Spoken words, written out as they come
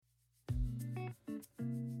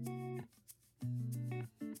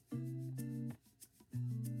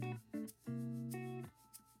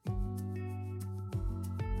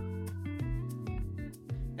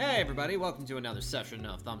Hey everybody, welcome to another session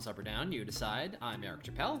of Thumbs Up or Down, you decide. I'm Eric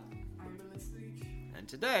Chappelle. I'm Leslie. And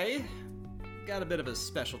today, got a bit of a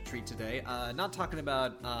special treat today. Not talking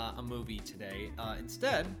about a movie today.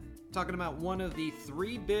 Instead, talking about one of the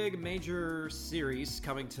three big major series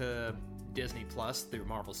coming to Disney Plus through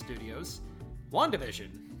Marvel Studios. WandaVision.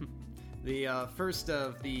 The first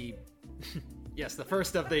of the... yes, the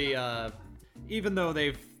first of the... even though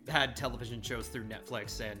they've had television shows through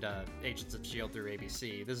Netflix and Agents of S.H.I.E.L.D. through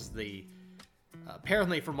ABC. This is the...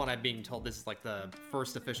 apparently, from what I'm being told, this is like the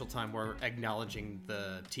first official time we're acknowledging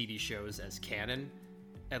the TV shows as canon.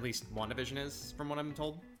 At least WandaVision is, from what I'm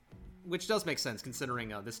told. Which does make sense,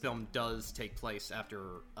 considering this film does take place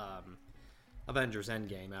after Avengers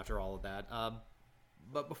Endgame, after all of that.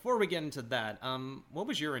 But before we get into that, what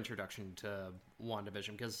was your introduction to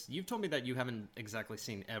WandaVision? Because you've told me that you haven't exactly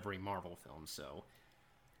seen every Marvel film, so...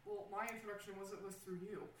 Well, my introduction was through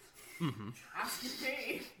you. Mm-hmm. Asking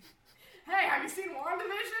me, hey, have you seen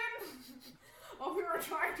WandaVision? Well, we were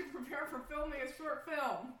trying to prepare for filming a short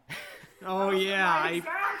film. Oh, yeah. My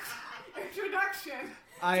exact introduction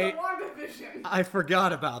to WandaVision. I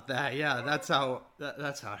forgot about that. Yeah, that's how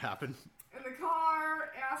it happened. In the car,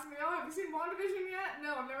 asked me, oh, have you seen WandaVision yet?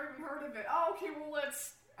 No, I've never even heard of it. Oh, okay, well,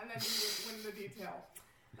 let's... And then you went into detail.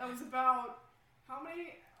 That was about, how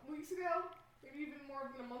many weeks ago? Maybe even more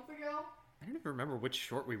than a month ago? I don't even remember which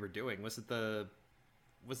short we were doing. Was it the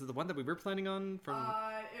one that we were planning on from...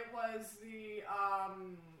 It was the,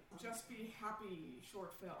 Just Be Happy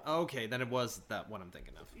short film. Okay, then it was that one I'm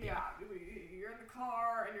thinking of. Yeah, you're in the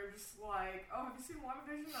car, and you're just like, oh, have you seen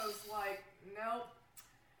WandaVision? I was like, nope.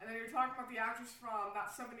 And then you're talking about the actress from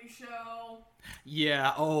that 70s show.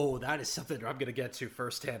 Yeah, oh, that is something I'm going to get to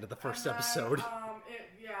firsthand in the first episode.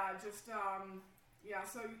 Yeah,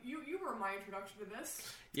 so you were my introduction to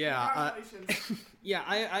this. Yeah. Congratulations. Yeah,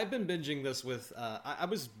 I've been binging this with... I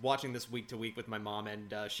was watching this week to week with my mom,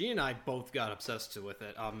 and she and I both got obsessed with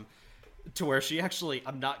it. To where she actually...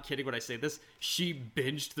 I'm not kidding when I say this. She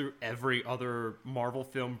binged through every other Marvel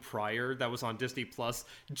film prior that was on Disney Plus,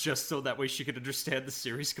 just so that way she could understand the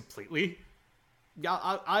series completely. Yeah,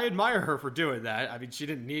 I admire her for doing that. I mean, she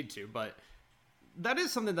didn't need to, but... That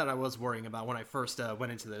is something that I was worrying about when I first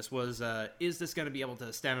went into this, was, is this going to be able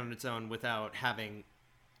to stand on its own without having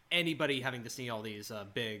anybody having to see all these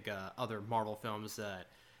big other Marvel films that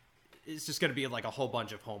it's just going to be like a whole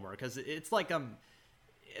bunch of homework? Because it's like,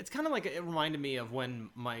 it's kind of like, it reminded me of when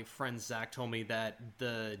my friend Zach told me that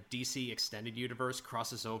the DC Extended Universe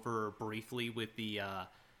crosses over briefly with the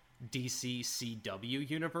DC CW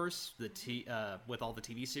universe, with all the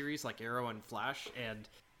TV series like Arrow and Flash, and...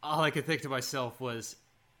 all I could think to myself was,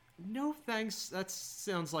 no thanks, that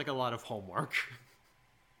sounds like a lot of homework.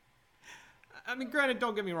 I mean, granted,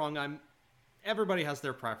 don't get me wrong, everybody has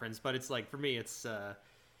their preference, but it's like, for me, it's,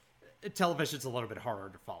 television's a little bit harder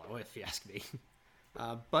to follow, if you ask me.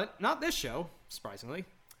 But not this show, surprisingly.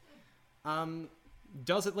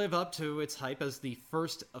 Does it live up to its hype as the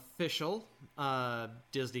first official,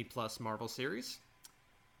 Disney Plus Marvel series?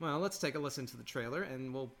 Well, let's take a listen to the trailer,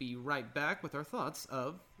 and we'll be right back with our thoughts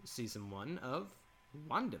of Season 1 of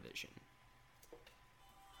WandaVision. So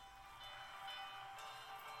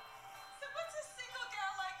what's a single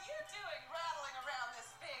girl like you doing rattling around this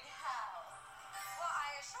big house? Well,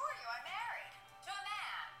 I assure you I'm married. To a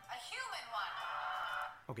man. A human one.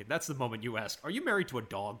 Okay, that's the moment you ask, are you married to a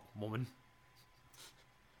dog, woman?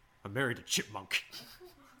 I'm married to Chipmunk.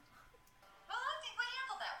 Well, I think we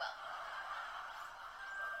handled that well.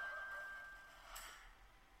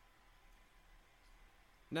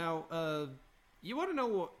 Now, you want to know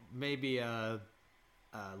what maybe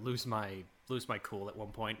lose my cool at one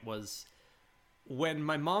point was when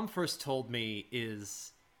my mom first told me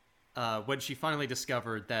is when she finally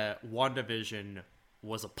discovered that WandaVision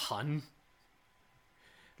was a pun.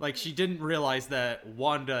 Like, she didn't realize that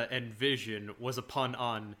Wanda and Vision was a pun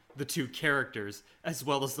on the two characters, as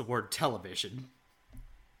well as the word television.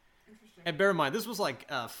 Interesting. And bear in mind, this was like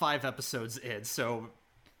 5 episodes in, so...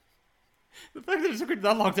 the fact that it took me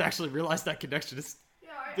that long to actually realize that connection is... Yeah,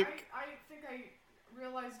 I think I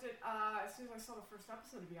realized it as soon as I saw the first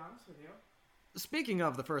episode, to be honest with you. Speaking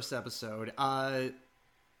of the first episode,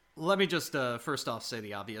 let me just first off say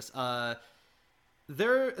the obvious.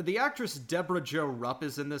 The actress Deborah Jo Rupp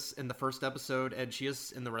is in the first episode, and she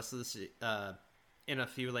is in the rest of this in a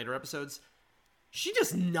few later episodes. She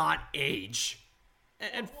does not age.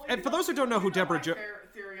 And for those who don't know who Deborah Jo...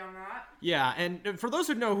 theory on that. Yeah, and for those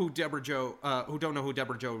who know who Deborah Jo... who don't know who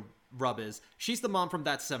Deborah Jo Rupp is, she's the mom from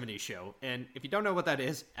That 70s Show. And if you don't know what that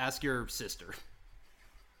is, ask your sister.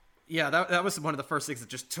 Yeah, that was one of the first things that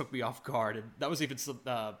just took me off guard. And that was even...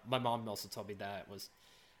 my mom also told me that was...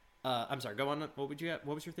 I'm sorry, go on. What was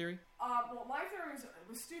your theory? Well, my theory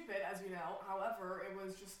was stupid, as you know. However, it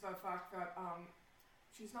was just the fact that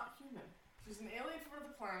she's not human. She's an alien from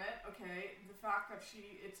another planet. Okay, the fact that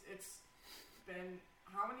it's been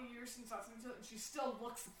how many years since that's and she still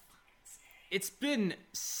looks fucking same. It's been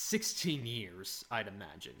 16 years, I'd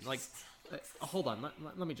imagine. Like, hold on,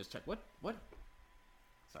 let me just check. What?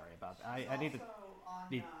 Sorry about that. I need to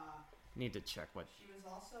need to check what. She was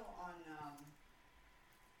also on.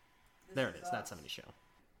 There it is. That 70 show.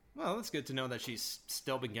 Well, that's good to know that she's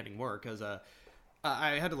still been getting work, because I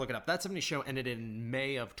had to look it up. That 70 show ended in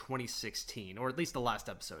May of 2016, or at least the last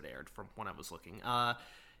episode aired from when I was looking.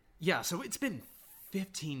 Yeah, so it's been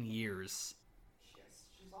 15 years.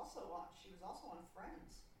 She was also on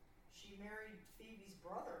Friends. She married Phoebe's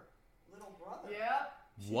little brother. Yep.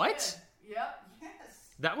 What? Yep. Yes.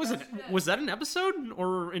 That was was that an episode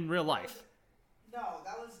or in real life? No,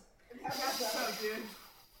 that was an So, dude.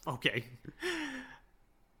 Okay.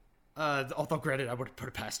 Although granted, I would have put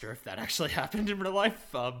it past her if that actually happened in real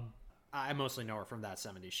life. I mostly know her from that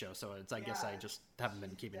 70s show, so I guess I just haven't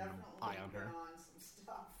been keeping an eye on her. On some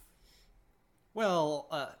stuff. Well,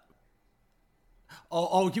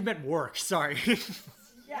 oh, you meant work. Sorry.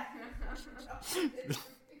 Yeah.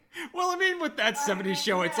 Well, I mean, with that 70s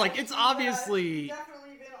show, it's like it's obviously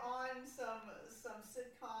definitely been on some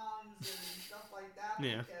sitcoms and stuff like that.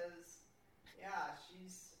 Yeah. Because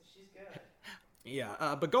she's good.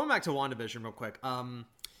 Yeah. But going back to WandaVision real quick.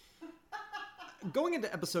 Going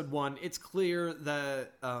into episode 1, it's clear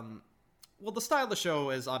that well, the style of the show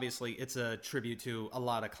is obviously it's a tribute to a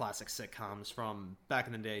lot of classic sitcoms from back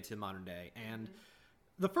in the day to modern day, and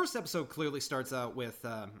the first episode clearly starts out with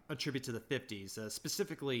a tribute to the 50s,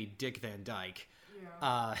 specifically Dick Van Dyke.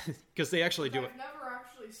 Yeah. Because they actually do it. I've never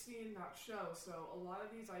actually seen that show, so a lot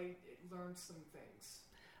of these I learned some things.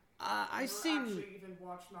 I've seen. Actually even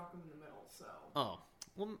watched Malcolm in the Middle, so. Oh,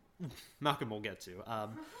 well, Malcolm we'll get to.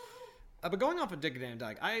 But going off of Dick Van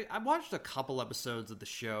Dyke, I watched a couple episodes of the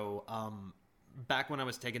show back when I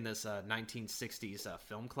was taking this 1960s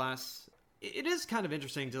film class. It is kind of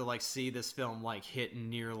interesting to like see this film like hit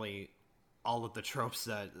nearly all of the tropes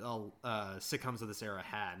that all sitcoms of this era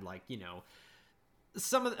had. Like, you know,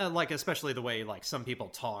 some of like especially the way like some people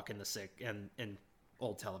talk in the and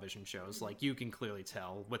old television shows. Like you can clearly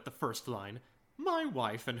tell with the first line, "My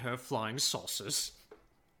wife and her flying saucers.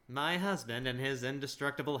 My husband and his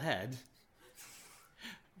indestructible head."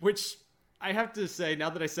 Which, I have to say, now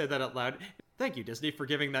that I say that out loud, thank you, Disney, for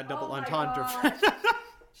giving that double entendre.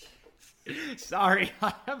 Sorry,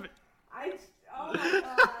 I haven't... Oh my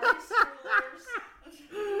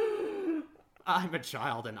god, I'm a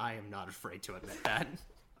child, and I am not afraid to admit that.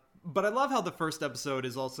 But I love how the first episode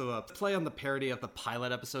is also a play on the parody of the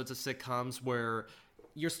pilot episodes of sitcoms, where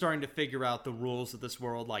you're starting to figure out the rules of this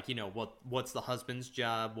world, like, you know, what's the husband's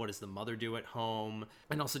job, what does the mother do at home,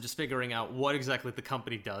 and also just figuring out what exactly the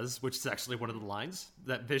company does, which is actually one of the lines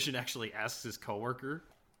that Vision actually asks his coworker.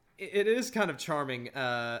 It is kind of charming,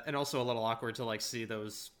 and also a little awkward to, like, see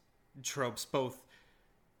those tropes both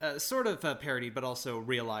sort of parodied, but also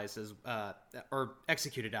realized as, or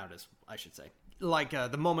executed out as, I should say. Like,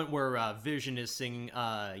 the moment where Vision is singing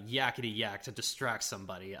Yakety Yak to distract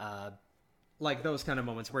somebody, like those kind of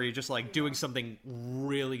moments where you're just like doing something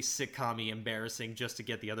really sitcom-y embarrassing just to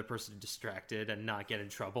get the other person distracted and not get in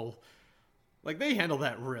trouble. Like they handle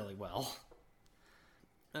that really well.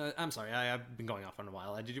 I'm sorry, I've been going off on a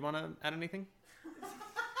while. Did you want to add anything?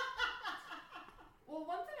 Well,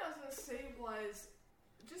 one thing I was going to say was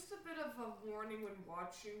just a bit of a warning when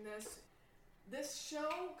watching this. This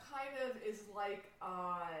show kind of is like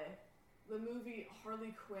the movie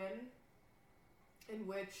Harley Quinn, in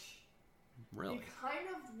which Really? you kind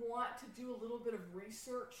of want to do a little bit of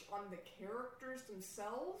research on the characters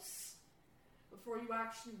themselves before you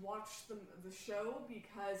actually watch the show,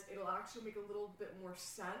 because it'll actually make a little bit more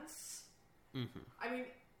sense. Mm-hmm. I mean,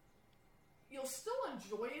 you'll still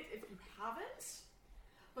enjoy it if you haven't,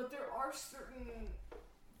 but there are certain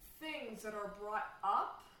things that are brought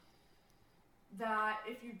up that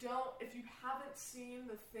if you haven't seen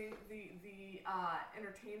the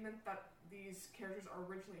entertainment that these characters are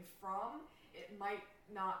originally from, it might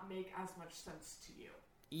not make as much sense to you.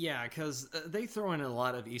 Yeah, because they throw in a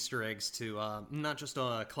lot of Easter eggs to not just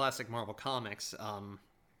classic Marvel comics,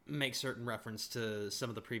 make certain reference to some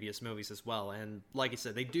of the previous movies as well. And like I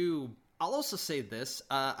said, they do... I'll also say this.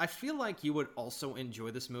 I feel like you would also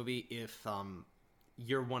enjoy this movie if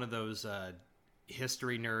you're one of those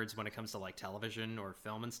history nerds when it comes to like television or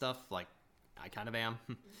film and stuff. Like, I kind of am.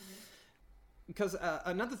 Because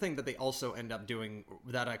another thing that they also end up doing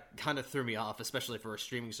that kind of threw me off, especially for a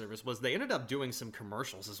streaming service, was they ended up doing some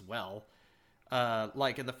commercials as well.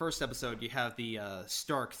 Like in the first episode, you have the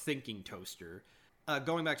Stark thinking toaster.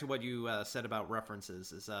 Going back to what you said about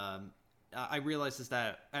references, is I realized is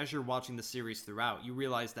that as you're watching the series throughout, you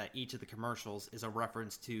realize that each of the commercials is a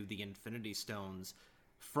reference to the Infinity Stones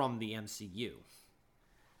from the MCU.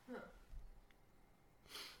 Huh.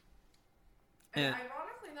 And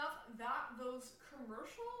ironically enough, those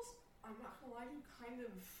commercials, I'm not gonna lie, you kind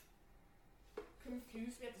of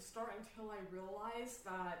confused me at the start until I realized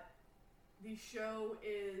that the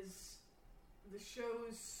show's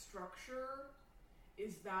structure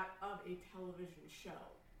is that of a television show.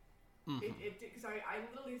 Because I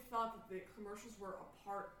literally thought that the commercials were a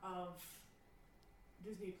part of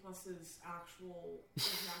Disney Plus's actual.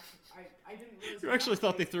 I didn't realize. You actually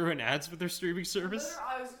thought they threw in ads with their streaming service?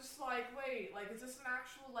 I was just like, wait, like, is this an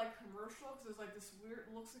actual like commercial? Because there's like this weird,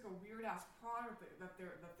 looks like a weird ass product that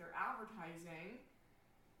they're advertising.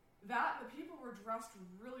 That the people were dressed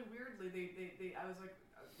really weirdly. I was like,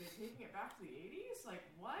 are they taking it back to the 80s? Like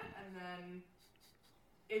what? And then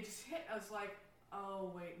it just hit. I was like, oh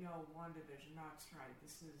wait, no, WandaVision. That's right.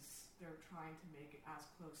 They're trying to make it as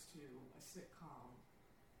close to a sitcom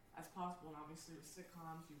as possible, and obviously with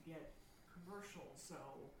sitcoms you get commercials, so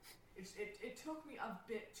it took me a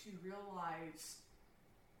bit to realize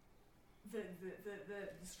the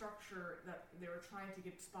structure that they were trying to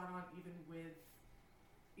get spot on, even with,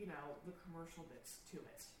 you know, the commercial bits to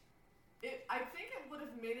it. I think it would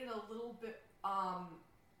have made it a little bit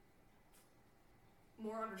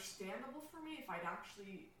more understandable for me if I'd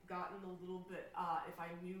actually gotten a little bit, if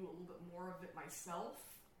I knew a little bit more of it myself.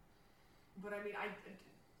 But I mean, I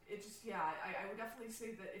would definitely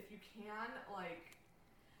say that if you can, like,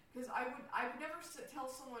 because I would never tell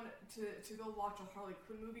someone to go watch a Harley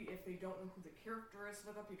Quinn movie if they don't know who the character is,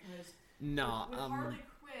 with because with Harley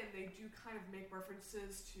Quinn, they do kind of make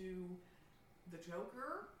references to the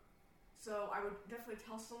Joker. So I would definitely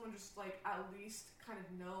tell someone just, like, at least kind of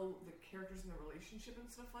know the characters and the relationship and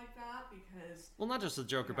stuff like that, because... Well, not just the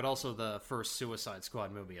Joker, but also the first Suicide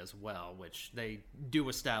Squad movie as well, which they do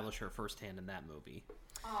establish her firsthand in that movie.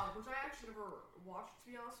 Which I actually never watched,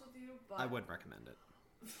 to be honest with you, but... I would recommend it.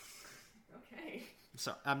 Okay.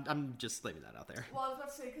 So, I'm just leaving that out there. Well, I was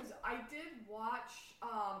about to say, because I did watch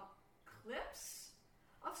clips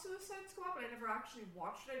of Suicide Squad, but I never actually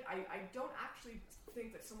watched it. I don't actually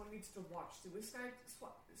think that someone needs to watch Suicide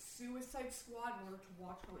Squad in order to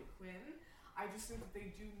watch Harley Quinn. I just think that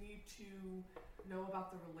they do need to know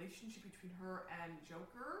about the relationship between her and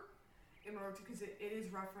Joker in order to, because it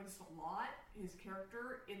is referenced a lot, his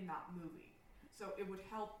character, in that movie. So it would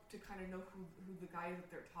help to kind of know who the guy that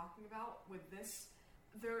they're talking about with this.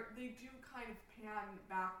 They do kind of pan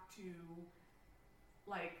back to,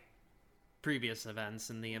 like, previous events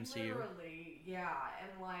in the MCU. Literally, yeah, and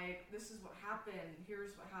like, this is what happened,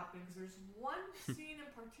 here's what happened, because there's one scene in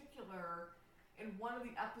particular in one of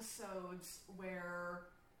the episodes where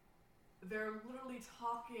they're literally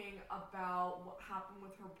talking about what happened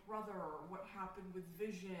with her brother, what happened with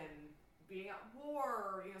Vision, being at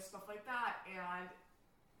war, you know, stuff like that, and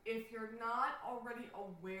if you're not already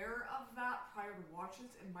aware of that prior to watching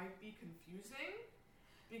it might be confusing.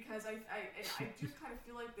 Because I do kind of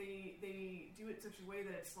feel like they do it in such a way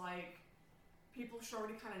that it's like people should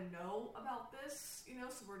already kind of know about this, you know,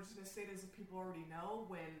 so we're just going to say it as if people already know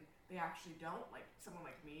when they actually don't, like someone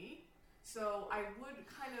like me. So I would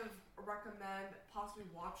kind of recommend possibly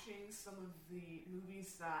watching some of the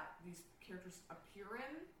movies that these characters appear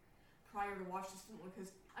in prior to watch this film,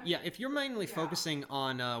 because... if you're mainly focusing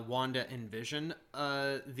on Wanda and Vision,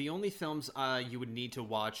 the only films you would need to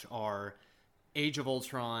watch are Age of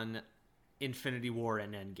Ultron, Infinity War,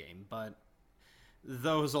 and Endgame, but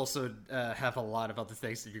those also have a lot of other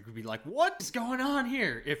things that you could be like, what is going on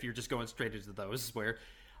here? If you're just going straight into those, where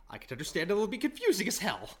I can understand it'll be confusing as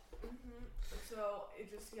hell. Mm-hmm. So it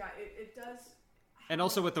just, it does. And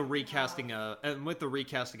also with the recasting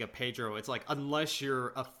of Pedro, it's like, unless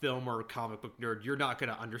you're a film or comic book nerd, you're not going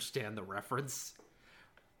to understand the reference,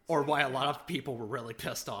 or why a lot of people were really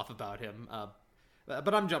pissed off about him.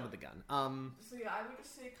 But I'm jumping the gun. So yeah, I would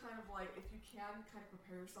just say kind of like, if you can, kind of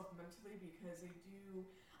prepare yourself mentally, because they do...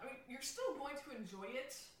 I mean, you're still going to enjoy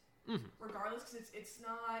it, regardless, because it's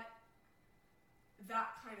not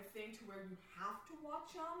that kind of thing to where you have to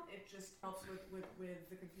watch them. It just helps with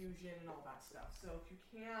the confusion and all that stuff. So if you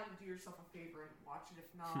can, do yourself a favor and watch it. If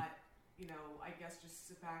not, you know, I guess just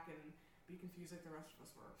sit back and be confused like the rest of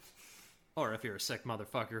us were. Or if you're a sick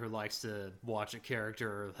motherfucker who likes to watch a character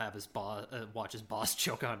or have his boss watch his boss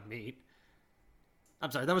choke on meat.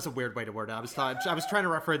 I'm sorry, that was a weird way to word it. I was trying to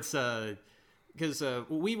reference because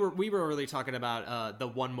we were really talking about the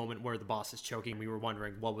one moment where the boss is choking. We were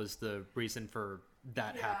wondering what was the reason for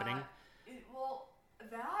that happening.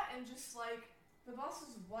 That and just like the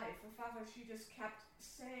boss's wife, the fact that she just kept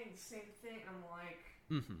saying the same thing. I'm like,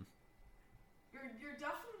 you're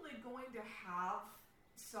definitely going to have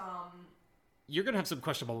some. You're gonna have some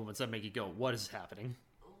questionable moments that make you go, "What is happening?"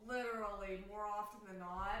 Literally, more often than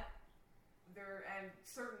not, and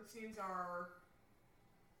certain scenes are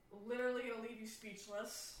literally gonna leave you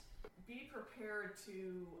speechless. Be prepared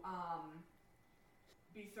to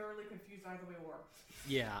be thoroughly confused either way or.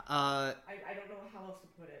 Yeah. I don't know how else to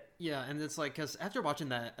put it. Yeah, and it's like, because after watching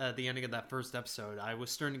that, the ending of that first episode, I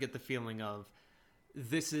was starting to get the feeling of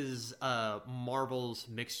this is Marvel's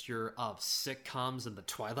mixture of sitcoms and the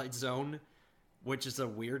Twilight Zone, which is a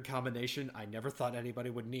weird combination I never thought anybody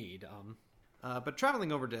would need. But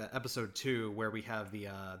traveling over to episode 2, where we have the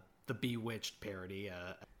Bewitched parody,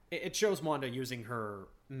 it shows Wanda using her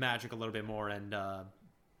magic a little bit more, and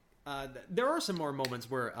there are some more moments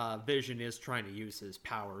where Vision is trying to use his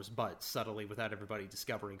powers, but subtly without everybody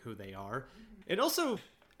discovering who they are. It also,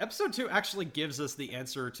 episode 2 actually gives us the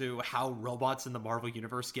answer to how robots in the Marvel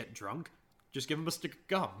Universe get drunk. Just give them a stick of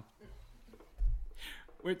gum.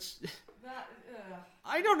 Which,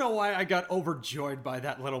 I don't know why I got overjoyed by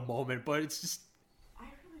that little moment, but it's just... I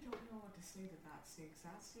really don't know what to say to that scene, because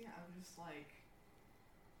that scene, I was just like...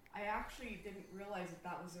 I actually didn't realize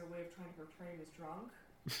that was their way of trying to portray him as drunk.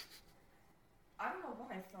 I don't know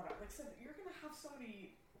what I thought of. Like I said, you're gonna have so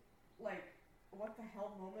many, like, what the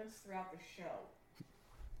hell moments throughout the show.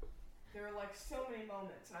 There are like so many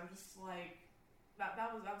moments, and I'm just like, that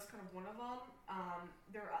was kind of one of them.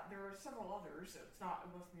 There are several others. It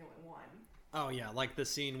wasn't the only one. Oh yeah, like the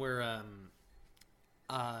scene where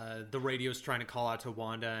the radio's trying to call out to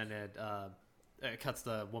Wanda, and it cuts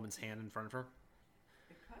the woman's hand in front of her.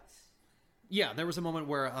 Yeah, there was a moment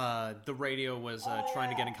where the radio was trying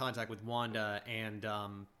to get in contact with Wanda, and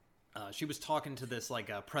she was talking to this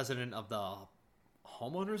like president of the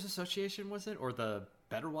Homeowners Association, was it, or the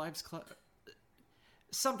Better Wives Club,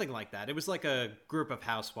 something like that. It was like a group of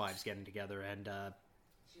housewives getting together, and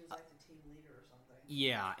she was like the team leader or something.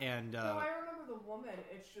 Yeah, and no, I remember the woman.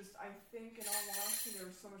 It's just I think in all honesty there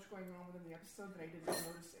was so much going on within the episode that I didn't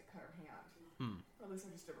notice it cut her hand. Or at least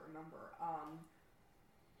I just didn't remember.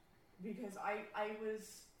 Because I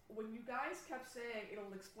was, when you guys kept saying,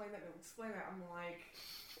 it'll explain that, I'm like,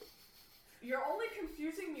 you're only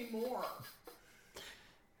confusing me more.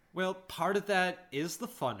 Well, part of that is the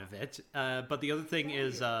fun of it, but the other thing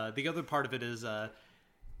is, the other part of it is,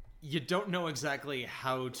 you don't know exactly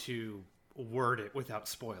how to word it without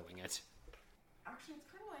spoiling it. Actually, it's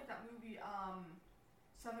kind of like that movie,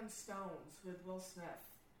 7 Stones with Will Smith.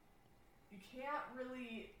 You can't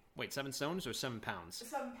really... Wait, 7 stones or 7 pounds?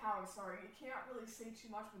 7 pounds, sorry. You can't really say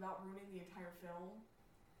too much without ruining the entire film.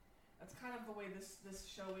 That's kind of the way this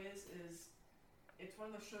show is it's one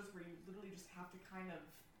of those shows where you literally just have to kind of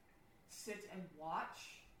sit and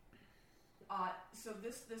watch. So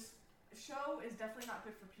this show is definitely not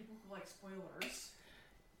good for people who like spoilers.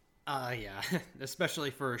 Yeah.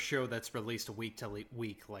 Especially for a show that's released week to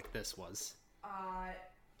week like this was.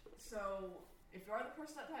 So... if you are the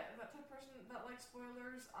person that type of person that likes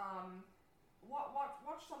spoilers,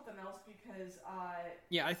 watch something else because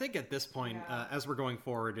yeah, I think at this point, as we're going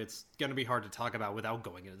forward, it's going to be hard to talk about without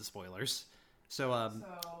going into the spoilers. So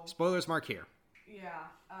spoilers mark here. Yeah,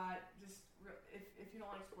 just if you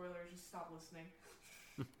don't like spoilers, just stop listening.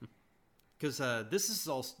 Because this is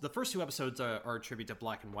also the first 2 episodes are a tribute to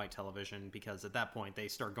black and white television, because at that point they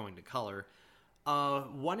start going to color.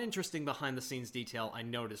 One interesting behind-the-scenes detail I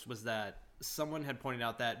noticed was that someone had pointed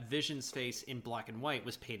out that Vision's face in black and white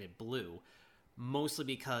was painted blue, mostly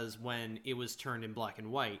because when it was turned in black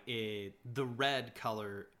and white, the red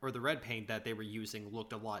color, or the red paint that they were using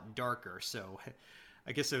looked a lot darker, so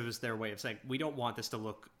I guess it was their way of saying, we don't want this to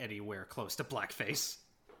look anywhere close to blackface.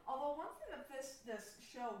 Although one thing that this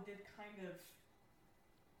show did kind of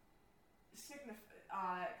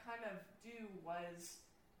do was...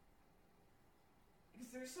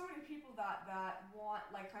 because there's so many people that want,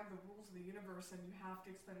 like, kind of the rules of the universe, and you have to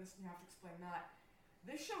explain this and you have to explain that.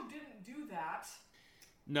 This show didn't do that.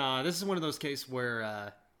 No, this is one of those cases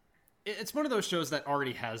where, it's one of those shows that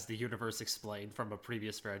already has the universe explained from a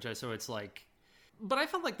previous franchise, so it's like... But I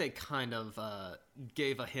felt like they kind of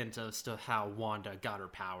gave a hint as to how Wanda got her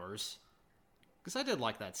powers. Because I did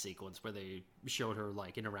like that sequence where they showed her,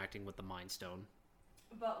 like, interacting with the Mind Stone.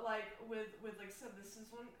 But, like, with like I said, this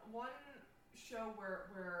is one show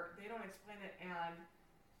where they don't explain it and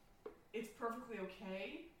it's perfectly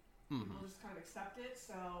okay. People just kind of accept it,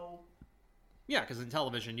 so... Yeah, because in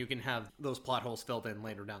television, you can have those plot holes filled in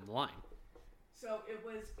later down the line. So it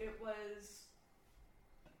was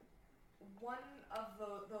one of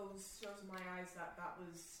those shows in my eyes that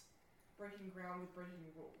was breaking ground with breaking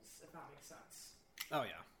rules, if that makes sense. Oh,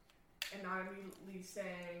 yeah. And not immediately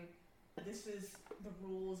saying, this is the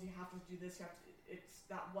rules, you have to do this,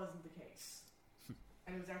 that wasn't the case.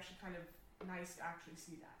 And it was actually kind of nice to actually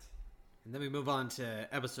see that. And then we move on to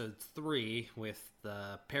episode 3 with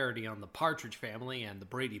the parody on the Partridge Family and the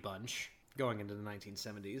Brady Bunch going into the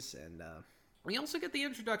 1970s. And we also get the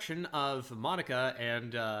introduction of Monica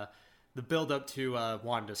and the build-up to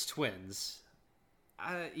Wanda's twins.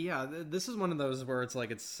 Yeah, this is one of those where it's like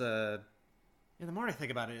the more I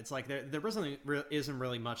think about it, it's like there isn't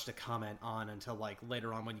really much to comment on until like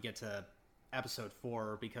later on when you get to episode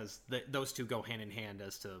 4, because those two go hand in hand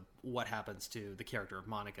as to what happens to the character of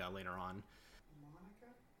Monica later on.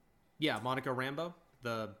 Monica? Yeah, Monica Rambeau.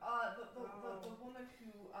 The woman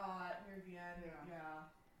who near the end,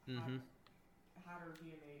 had her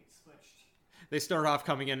DNA switched. They start off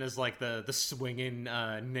coming in as like the swinging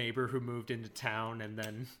neighbor who moved into town, and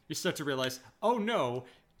then you start to realize, oh no,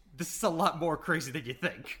 this is a lot more crazy than you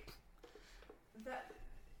think.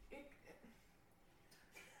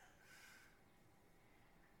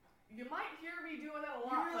 You might hear me doing that a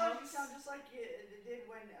lot. You realize folks. you sound just like it did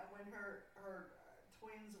when her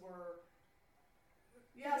twins were.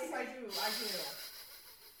 Yes, I do.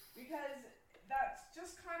 Because that's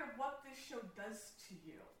just kind of what this show does to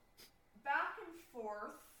you. Back and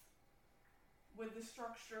forth with the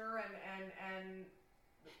structure and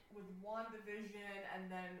with WandaVision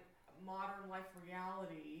and then modern life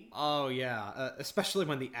reality. Oh yeah, especially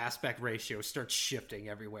when the aspect ratio starts shifting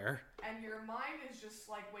everywhere. And your mind is just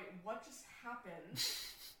like, wait, what just happened?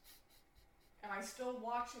 Am I still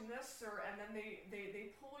watching this? And then they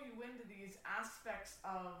pull you into these aspects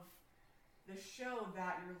of the show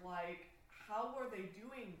that you're like, how were they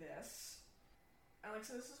doing this? And like,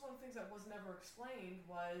 so this is one of the things that was never explained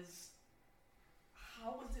was,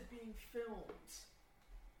 how was it being filmed?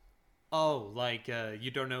 Oh, like,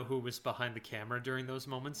 you don't know who was behind the camera during those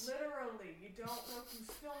moments? Literally, you don't know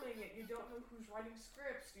who's filming it, you don't know who's writing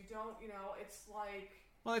scripts, it's like...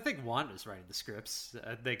 Well, I think Wanda's writing the scripts.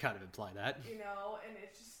 They kind of imply that. And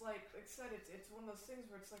it's just like I said, it's one of those things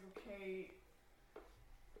where it's like, okay,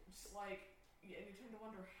 just like, and you tend to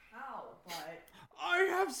wonder how, but... I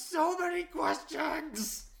have so many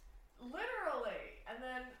questions! Literally! And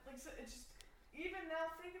then, like, so it's just, even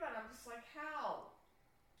now thinking about it, I'm just like, how?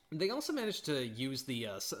 They also managed to use the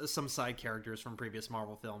some side characters from previous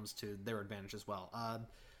Marvel films to their advantage as well.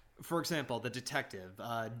 For example, the detective,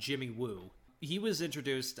 Jimmy Woo. He was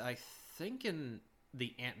introduced, I think, in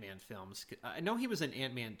the Ant-Man films. I know he was in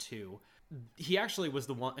Ant-Man 2. He actually was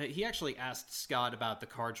the one... He actually asked Scott about the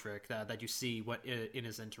card trick that you see in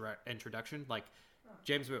his introduction. Like,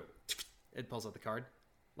 James Woo, it pulls out the card.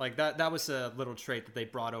 Like, that was a little trait that they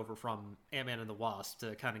brought over from Ant-Man and the Wasp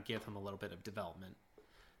to kind of give him a little bit of development.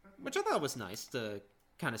 Which I thought was nice to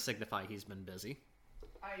kind of signify he's been busy.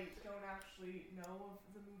 I don't actually know of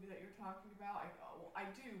the movie that you're talking about. I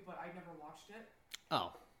do, but I never watched it.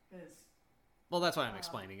 Oh. Because... Well, that's why I'm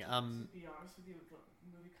explaining. To be honest with you, the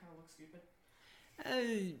movie kind of looks stupid.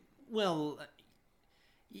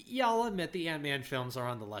 Yeah, I'll admit the Ant-Man films are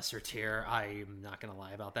on the lesser tier. I'm not going to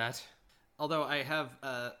lie about that. Although I have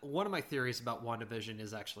one of my theories about WandaVision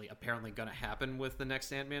is actually apparently going to happen with the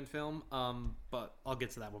next Ant-Man film, but I'll get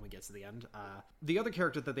to that when we get to the end. The other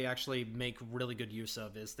character that they actually make really good use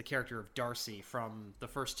of is the character of Darcy from the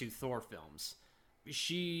first 2 Thor films.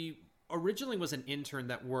 She originally was an intern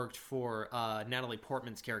that worked for Natalie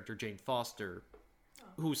Portman's character, Jane Foster,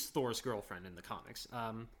 who's Thor's girlfriend in the comics.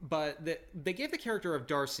 But they gave the character of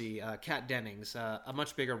Darcy, Kat Dennings, a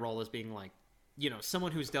much bigger role as being like,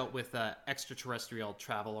 someone who's dealt with extraterrestrial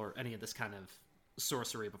travel or any of this kind of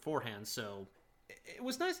sorcery beforehand. So it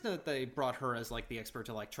was nice that they brought her as like the expert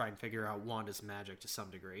to like try and figure out Wanda's magic to some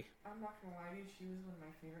degree. I'm not gonna lie to you, she was one of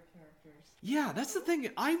my favorite characters. Yeah, that's the thing.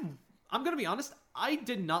 I'm gonna be honest, I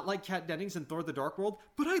did not like Kat Dennings in Thor: The Dark World,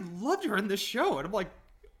 but I loved her in this show, and I'm like,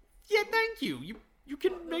 yeah, thank you. You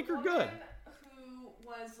can make her good. Who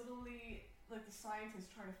was literally like the scientist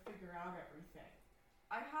trying to figure out everything.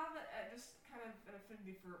 I have just kind of an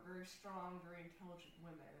affinity for very strong, very intelligent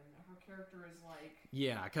women, and her character is like...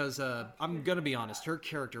 Yeah, because I'm gonna be honest, her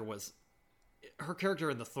character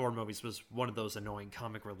in the Thor movies was one of those annoying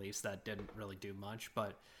comic reliefs that didn't really do much,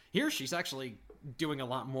 but here she's actually doing a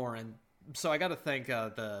lot more, and so I gotta thank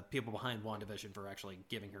the people behind WandaVision for actually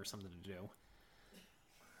giving her something to do.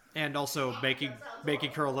 And also making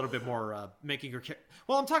her a little bit more, making her...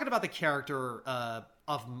 Well, I'm talking about the character of...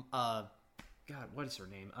 God, what is her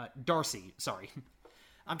name? Darcy, sorry.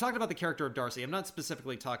 I'm talking about the character of Darcy. I'm not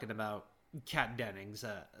specifically talking about Kat Dennings,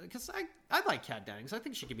 because I like Kat Dennings. I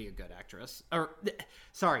think she could be a good actress.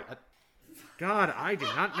 Sorry. God, I do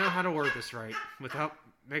not know how to word this right without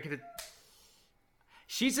making it...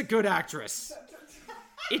 She's a good actress.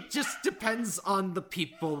 It just depends on the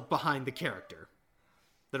people behind the character.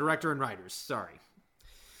 The director and writers, sorry.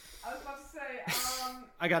 I was about to say,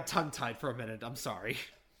 I got tongue-tied for a minute, I'm sorry.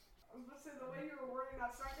 I was about to say, the way you were wording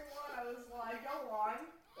that second one, I was like, go on.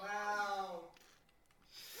 Wow.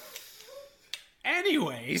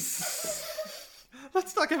 Anyways,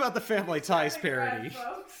 let's talk about the Family Ties parody.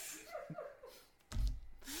 What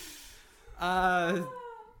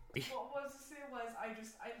was to say was, I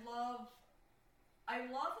love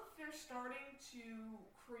that they're starting to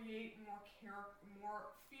create more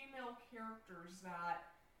female characters that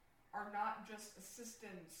are not just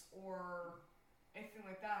assistants or anything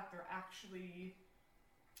like that. They're actually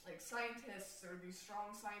like scientists or these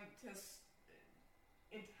strong scientists,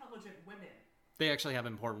 intelligent women. They actually have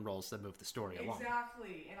important roles that move the story along.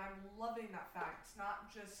 Exactly, and I'm loving that fact. It's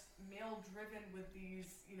not just male-driven with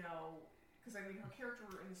these, because I mean, her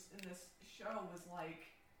character in this show was like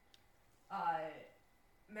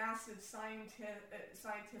massive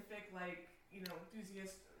scientific, like,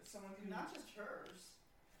 enthusiast, someone who... Not just hers.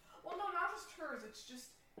 Well, no, not just hers. It's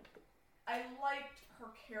just I liked her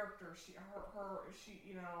character.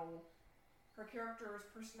 Her character's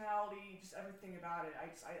personality, just everything about it.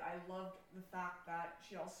 I loved the fact that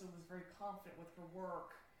she also was very confident with her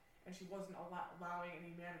work, and she wasn't allowing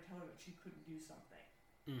any man to tell her that she couldn't do something.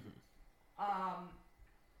 Mm-hmm.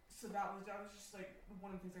 So that was just like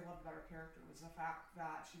one of the things I loved about her character was the fact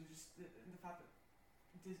that she was just the fact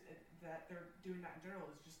that they're doing that in general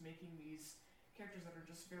is just making these characters that are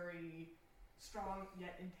just very strong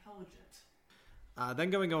yet intelligent.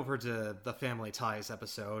 Then going over to the Family Ties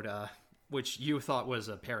episode, which you thought was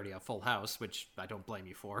a parody of Full House, which I don't blame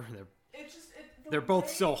you for. They're both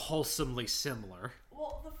so wholesomely similar.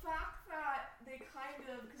 Well, the fact that they kind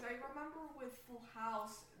of, because I remember with Full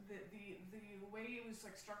House, the way it was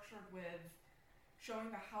like structured with showing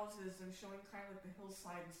the houses and showing kind of like the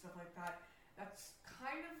hillside and stuff like that. That's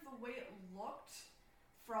kind of the way it looked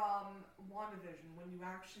from WandaVision when you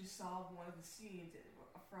actually saw one of the scenes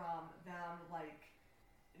from them, like,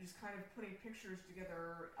 just kind of putting pictures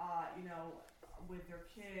together, with their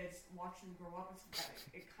kids, watching them grow up and stuff like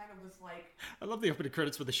that. It kind of was like... I love the opening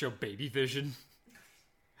credits with the show WandaVision.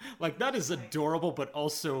 Like, that is adorable, but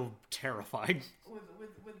also terrifying.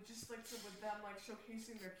 With just, like, so with them, like,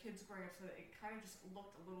 showcasing their kids growing up, so that it kind of just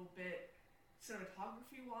looked a little bit,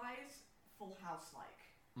 cinematography-wise, Full House-like.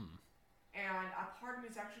 Mm. And a part of me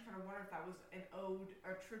is actually kind of wondering if that was an ode,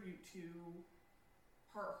 a tribute to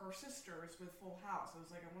her sisters with Full House. I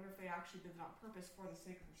was like, I wonder if they actually did it on purpose for the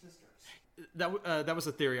sake of her sisters. That was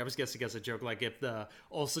a theory. I was guessing as a joke, like if the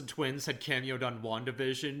Olsen twins had cameoed on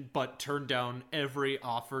WandaVision, but turned down every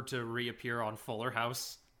offer to reappear on Fuller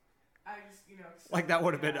House. I just, like that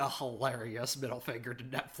would have been a hilarious middle finger to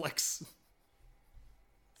Netflix.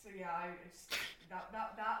 So yeah, that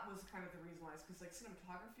was kind of the reason why. Because like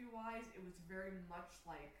cinematography-wise, it was very much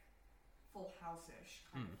like Full House-ish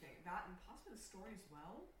kind of thing. That and possibly the story as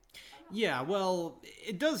well. Yeah, well,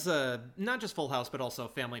 it does not just Full House, but also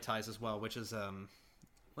Family Ties as well, which is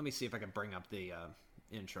let me see if I can bring up the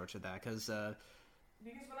intro to that, because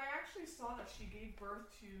when I actually saw that she gave birth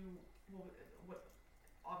to what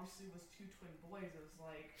obviously was two twin boys, I was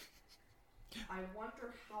like, I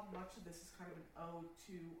wonder how much of this is kind of an ode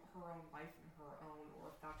to her own life and her own, or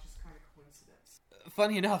if that's just kind of coincidence.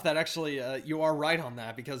 Funny enough, that actually you are right on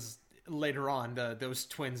that, because later on those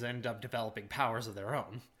twins end up developing powers of their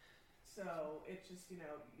own. So it just, you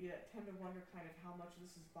tend to wonder kind of how much of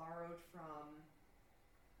this is borrowed from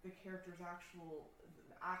the character's actual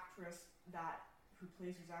actress who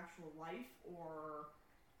plays his actual life, or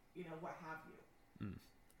what have you.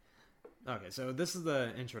 Okay, so this is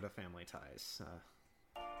the intro to Family Ties.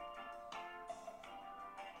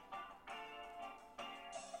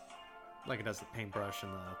 Like it has the paintbrush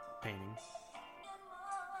and the painting.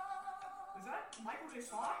 Is that Michael J.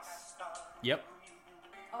 Fox? Yep.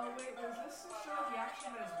 Oh wait, was this the show he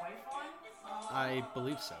actually met his wife on? I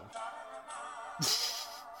believe so.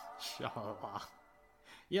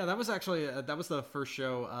 Yeah, that was actually that was the first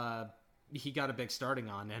show he got a big starting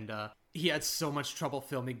on, and he had so much trouble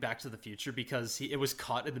filming Back to the Future because it was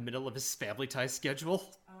caught in the middle of his Family Ties schedule.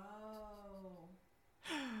 Oh.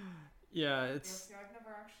 Yeah, it's... Yeah, see, I've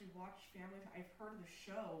never actually watched Family Ties. I've heard of the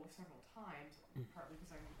show several times, partly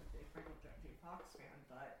because I'm a Michael J. Fox fan,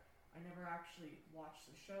 but I never actually watched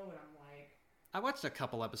the show, and I'm like... I watched a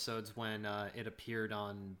couple episodes when it appeared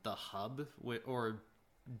on The Hub, or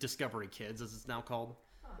Discovery Kids, as it's now called.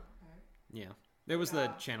 Oh, okay. Yeah. It was the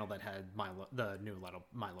channel that had the new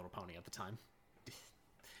My Little Pony at the time. It's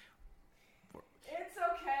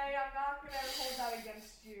okay. I'm not going to hold that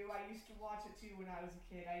against you. I used to watch it too when I was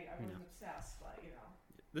a kid. I wasn't obsessed, but, you know.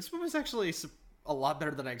 This one was actually a lot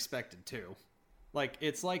better than I expected, too. Like,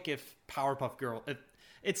 it's like if Powerpuff Girl...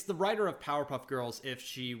 It's the writer of Powerpuff Girls if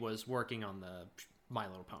she was working on the My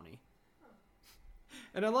Little Pony. Huh.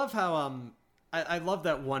 And I love how... I love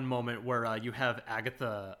that one moment where you have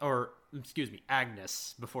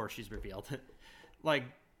Agnes, before she's revealed. Like,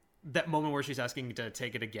 that moment where she's asking to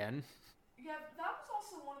take it again. Yeah, that was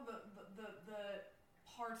also one of the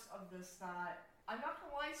parts of this that, I'm not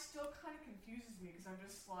gonna lie, still kind of confuses me, because I'm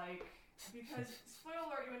just like, because, spoiler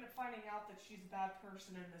alert, you end up finding out that she's a bad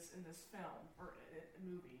person in this film, or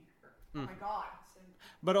movie, oh my god.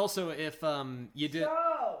 But also, if you did...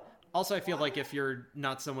 So, also, I feel like if you're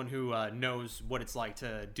not someone who knows what it's like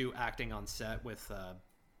to do acting on set with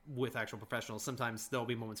actual professionals, sometimes there'll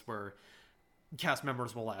be moments where cast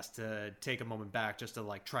members will ask to take a moment back just to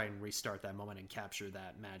like try and restart that moment and capture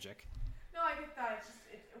that magic. No, I get that. It's just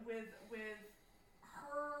with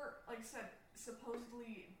her, like I said,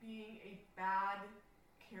 supposedly being a bad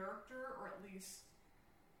character, or at least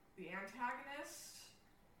the antagonist.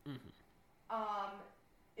 Mm-hmm.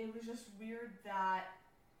 It was just weird that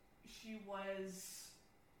she was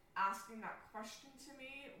asking that question to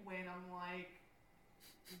me when I'm like,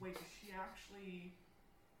 wait, does she actually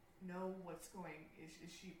know what's going? Is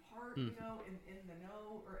she part, in the know,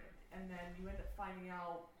 and then you end up finding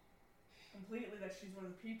out completely that she's one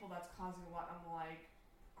of the people that's causing a lot. I'm like,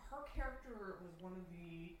 her character was one of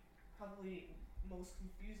the probably most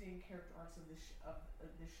confusing character arcs of this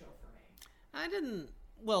show for me. I didn't.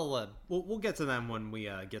 Well, we'll get to them when we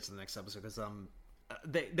get to the next episode, because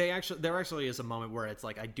there actually is a moment where it's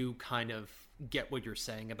like I do kind of get what you're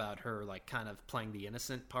saying about her, like kind of playing the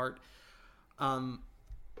innocent part.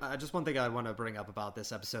 Just one thing I want to bring up about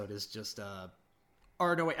this episode is just,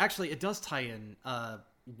 or no wait, actually it does tie in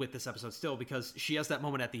with this episode still, because she has that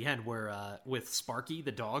moment at the end where with Sparky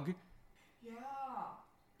the dog.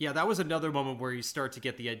 Yeah, that was another moment where you start to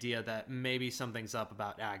get the idea that maybe something's up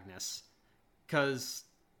about Agnes, because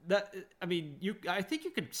I think you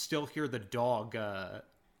could still hear the dog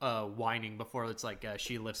whining before it's like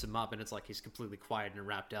she lifts him up and it's like he's completely quiet and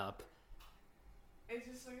wrapped up. It's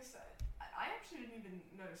just like I said, I actually didn't even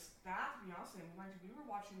notice that, to be honest. We were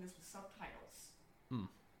watching this with subtitles.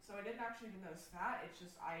 So I didn't actually even notice that. It's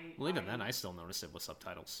just even then I still noticed it with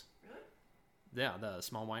subtitles. Really? Yeah, the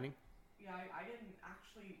small whining. Yeah, I didn't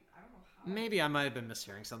actually. I don't know how. Maybe I might have been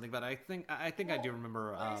mishearing something, but I think I do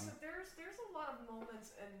remember. So there's a lot of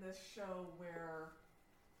moments in this show where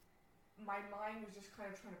my mind was just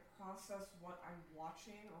kind of trying to process what I'm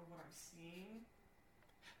watching or what I'm seeing,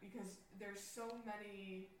 because there's so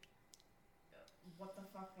many what the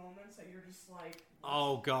fuck moments that you're just like,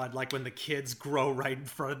 oh god, like when the kids grow right in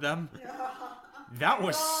front of them. Yeah. That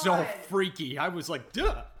was so freaky. I was like,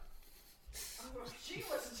 duh. She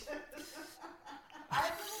was. I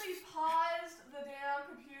literally paused the damn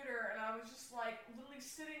computer and I was just like literally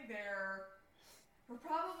sitting there for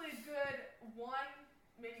probably a good 1,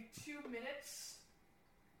 maybe 2 minutes,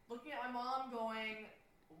 looking at my mom going,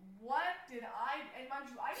 what did I, and mind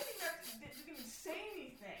you, I didn't even say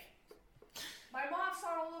anything. My mom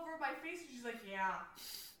saw it all over my face and she's like, yeah.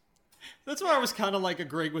 That's why I was kind of like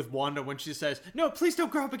agreeing with Wanda when she says, no, please don't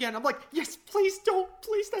grow up again. I'm like, yes, please don't.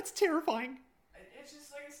 Please, that's terrifying. It's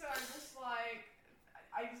just like I said, I'm just like,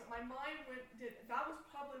 my mind that was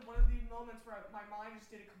probably one of the moments where my mind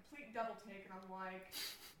just did a complete double take, and I'm like,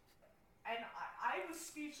 and I was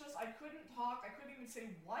speechless. I couldn't talk. I couldn't even say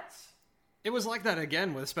what. It was like that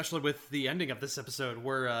again, especially with the ending of this episode,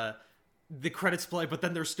 where the credits play, but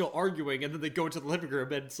then they're still arguing, and then they go into the living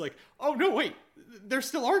room, and it's like, oh no, wait, they're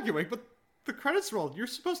still arguing, but the credits rolled. You're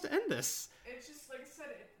supposed to end this. It's just like I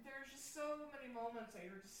said, there's just so many moments that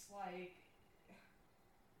you're just like,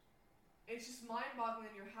 it's just mind-boggling,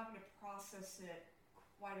 and you're having to process it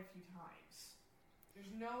quite a few times. There's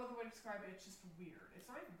no other way to describe it. It's just weird. It's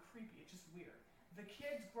not even creepy. It's just weird. The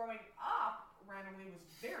kids growing up randomly was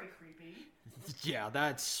very creepy. Yeah,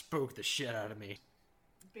 that spooked the shit out of me.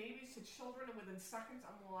 Babies to children, and within seconds,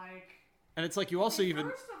 I'm like... And it's like you also even...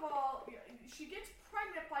 First of all, she gets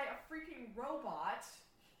pregnant by a freaking robot.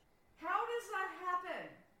 How does that happen?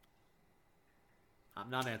 I'm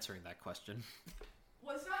not answering that question.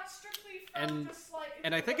 Was that strictly from just like...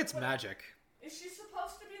 And I think it's magic. Is she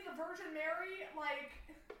supposed to be the Virgin Mary? Like...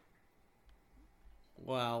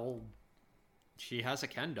 Well, she has a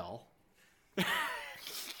Ken doll. I'm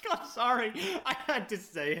sorry, I had to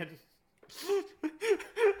say it.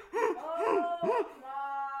 Oh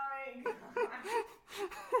my god.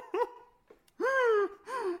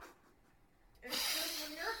 It's just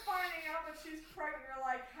when you're finding out that she's pregnant, you're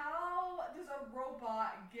like, how does a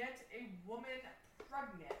robot get a woman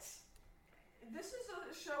pregnant? This is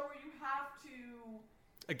a show where you have to...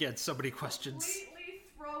 Again, so many questions. Completely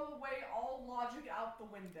throw away all logic out the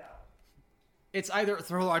window. It's either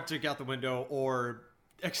throw logic out the window or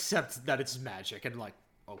accept that it's magic and like,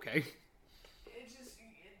 okay. It's just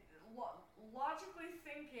logical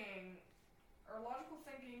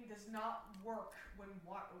thinking does not work when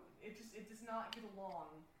it does not get along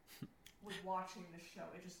with watching this show.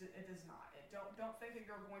 It does not. Don't think that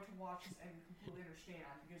you're going to watch this and completely understand,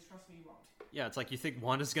 because trust me, you won't. Yeah, it's like you think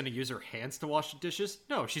Wanda's going to use her hands to wash the dishes?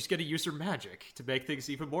 No, she's going to use her magic to make things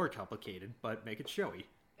even more complicated, but make it showy.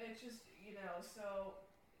 It's just, so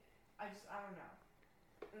I don't know.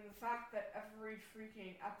 And the fact that every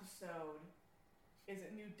freaking episode is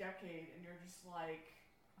a new decade, and you're just like,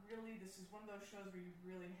 really, this is one of those shows where you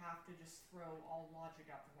really have to just throw all logic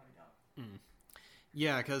out the window.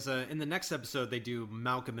 Yeah, because in the next episode, they do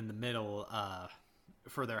Malcolm in the Middle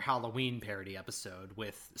for their Halloween parody episode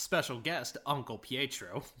with special guest Uncle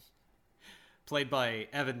Pietro, played by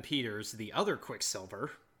Evan Peters, the other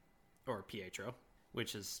Quicksilver, or Pietro,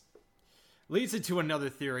 which leads into another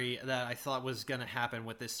theory that I thought was going to happen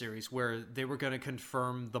with this series, where they were going to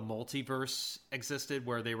confirm the multiverse existed,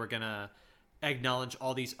 where they were going to acknowledge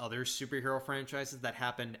all these other superhero franchises that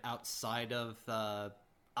happened outside of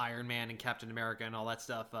Iron Man and Captain America and all that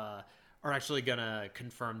stuff, are actually going to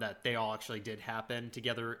confirm that they all actually did happen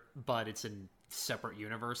together, but it's in separate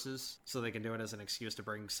universes, so they can do it as an excuse to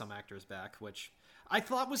bring some actors back, which I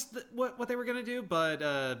thought was what they were going to do, but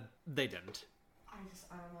they didn't. I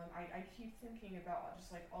don't know. I keep thinking about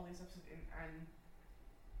just like all these episodes, and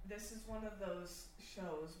this is one of those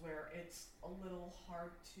shows where it's a little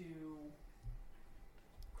hard to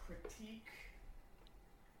critique,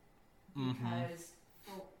 because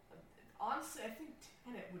honestly, I think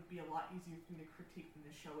Tenet would be a lot easier for me to critique than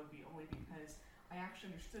this show would be, only because I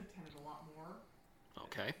actually understood Tenet a lot more.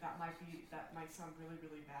 Okay. That might sound really,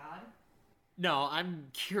 really bad. No, I'm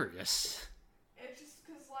curious. It's just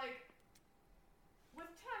because, like, with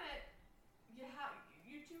Tenet,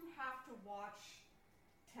 you do have to watch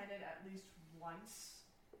Tenet at least once,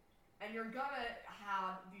 and you're gonna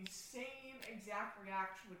have the same exact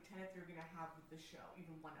reaction with Tenet you're gonna have with the show,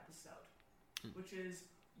 even one episode, which is,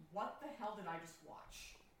 what the hell did I just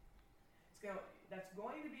watch? That's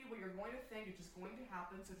going to be what you're going to think. It's just going to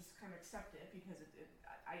happen, so just kind of accept it, because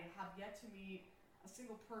I have yet to meet a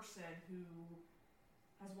single person who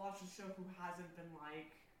has watched the show who hasn't been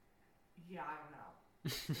like, yeah, I don't know.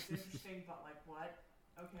 It's interesting, but like, what?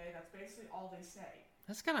 Okay, that's basically all they say.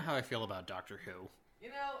 That's kind of how I feel about Doctor Who.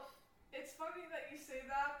 It's funny that you say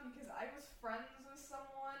that, because I was friends with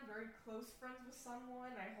someone, very close friends with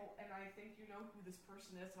someone, and I think you know who this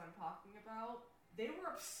person is that I'm talking about. They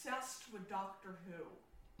were obsessed with Doctor Who.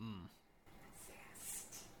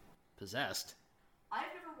 Possessed?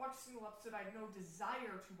 I've never watched a single episode. I have no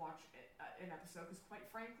desire to watch an episode, because quite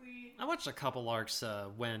frankly... I watched a couple arcs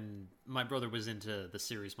when my brother was into the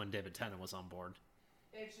series when David Tennant was on board.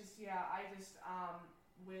 It's just,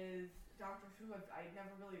 with Doctor Who, I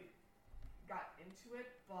never really got into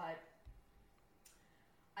it, but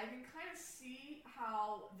I can kind of see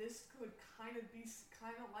how this could kind of be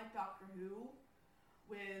kind of like Doctor Who,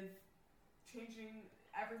 with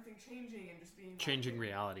everything changing and just being changing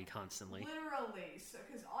reality constantly. Literally,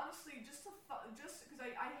 because honestly, just because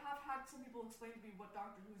I have had some people explain to me what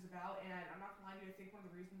Doctor Who's about, and I'm not gonna lie to you, I think one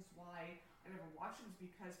of the reasons why I never watched it was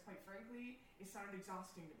because, quite frankly, it sounded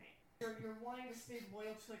exhausting to me. You're wanting to stay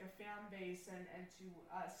loyal to like a fan base and to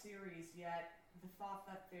a series, yet the thought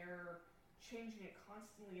that they're changing it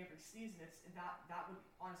constantly every season, that would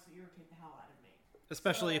honestly irritate the hell out of me.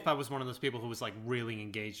 Especially if I was one of those people who was like really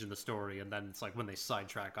engaged in the story, and then it's like when they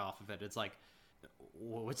sidetrack off of it, it's like,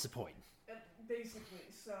 what's the point? Basically,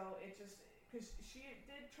 so it just, because she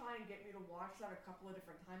did try and get me to watch that a couple of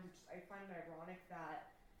different times. I find it ironic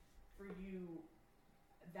that for you,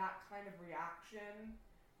 that kind of reaction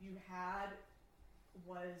you had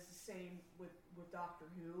was the same with Doctor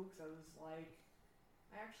Who, because I was like,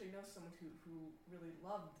 I actually know someone who really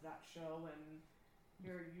loved that show, and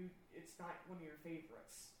it's not one of your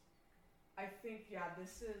favorites. I think,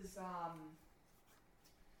 this is, I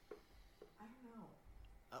don't know.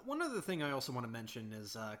 One other thing I also want to mention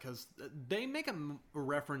is, because they make a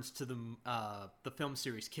reference to the film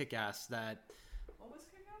series Kick-Ass that... What was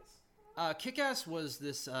Kick-Ass? Kick-Ass was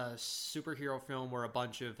this superhero film where a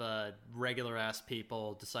bunch of regular-ass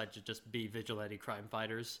people decide to just be vigilante crime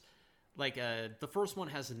fighters. Like, the first one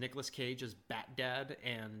has Nicolas Cage as Bat Dad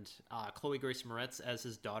and Chloe Grace Moretz as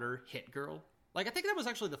his daughter, Hit Girl. Like, I think that was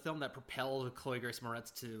actually the film that propelled Chloe Grace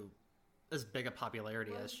Moretz to as big a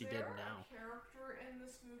popularity as she did now. Was there a character in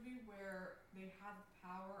this movie where they had the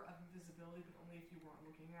power of invisibility, but only if you weren't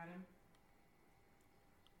looking at him?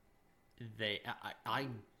 They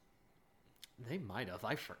might have.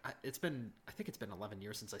 I think it's been 11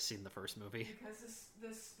 years since I've seen the first movie. Because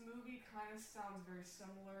this movie kind of sounds very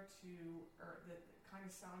similar to, or that kind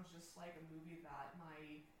of sounds just like a movie that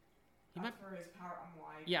that's where his power. I'm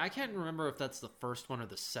like, yeah, I can't remember if that's the first one or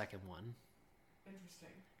the second one. Interesting.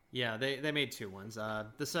 Yeah, they made two ones.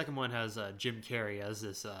 The second one has Jim Carrey as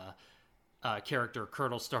this character,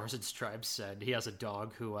 Colonel Stars and Stripes, said he has a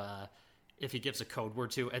dog who, if he gives a code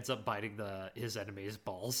word to, ends up biting his enemy's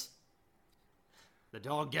balls. The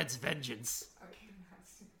dog gets vengeance. Okay,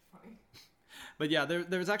 that's super funny. But yeah,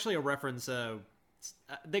 there's actually a reference.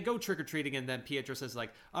 They go trick-or-treating, and then Pietro says,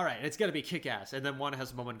 like, all right, it's got to be Kick-Ass. And then Wanda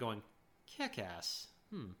has a moment going, Kick-Ass?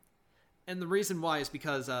 And the reason why is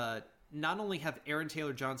because not only have Aaron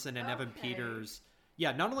Taylor-Johnson and Evan Peters...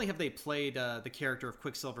 Yeah, not only have they played the character of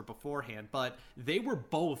Quicksilver beforehand, but they were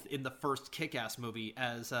both in the first Kick-Ass movie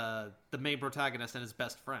as the main protagonist and his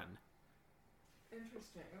best friend.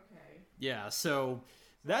 Interesting, okay. Yeah, so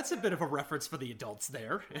that's a bit of a reference for the adults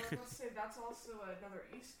there. Well, I was going to say, that's also another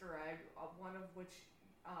Easter egg, one of which,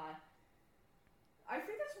 I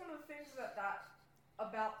think that's one of the things that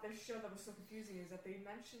about this show that was so confusing, is that they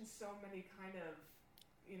mentioned so many kind of,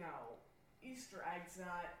 Easter eggs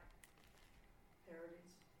that...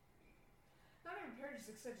 Parodies. Not even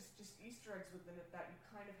parodies, except just Easter eggs within it that you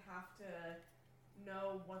kind of have to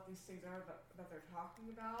know what these things are that they're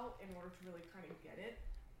talking about in order to really kind of get it.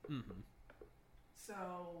 Mm-hmm.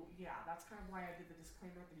 So, yeah, that's kind of why I did the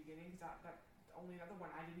disclaimer at the beginning, because that only another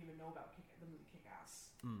one I didn't even know about the movie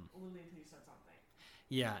Kick-Ass. Literally until you said something.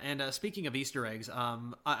 Yeah, and speaking of Easter eggs,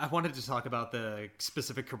 I wanted to talk about the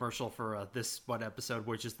specific commercial for this one episode,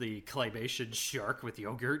 which is the claymation shark with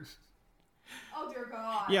yogurt. Oh, dear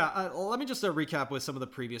God. Yeah, let me just recap with some of the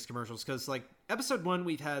previous commercials, because, like, episode 1,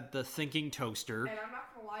 we've had the thinking toaster. And I'm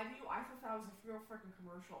not going to lie to you, I thought that was a real freaking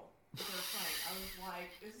commercial that they were playing. I was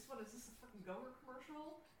like, is this a freaking Go-Gurt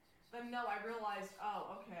commercial? Then, no, I realized,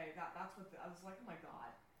 oh, okay, that's what, I was like, oh my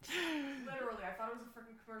God. Literally, I thought it was a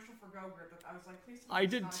freaking commercial for Go-Gurt. I was like, please tell me I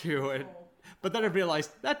it's did not a too, commercial. but then I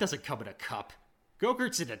realized, that doesn't come in a cup.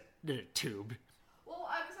 Go-Gurt's in a tube. Well,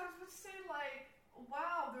 I was about to say, like,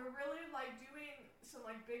 wow, they're really, like, doing some,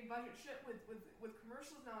 like, big budget shit with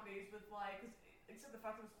commercials nowadays with, like, except the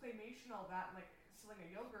fact that it was claymation and all that, and, like, selling a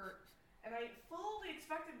yogurt. And I fully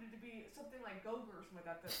expected it to be something like Go-Gurt or something like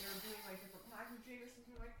that they were doing, like, different packaging or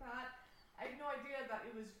something like that. I had no idea that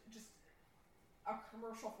it was just a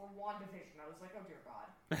commercial for WandaVision. I was like, oh, dear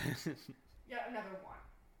God. Yeah, another one.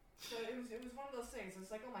 So it was one of those things.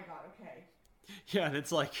 It's like, oh, my God, okay. Yeah, and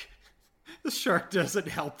it's like, the shark doesn't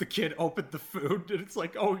help the kid open the food, and it's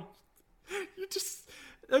like, oh, you just...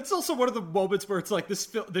 It's also one of the moments where it's like, this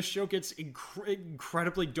show gets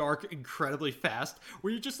incredibly dark, incredibly fast,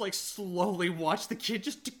 where you just, like, slowly watch the kid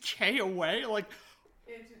just decay away, like...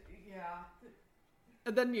 Yeah.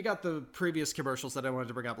 And then you got the previous commercials that I wanted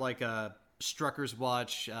to bring up, like, Strucker's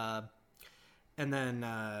Watch, and then,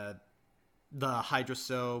 the Hydra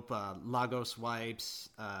Soap, Lagos Wipes,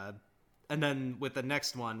 and then with the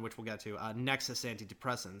next one, which we'll get to, Nexus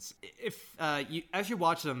Antidepressants. If as you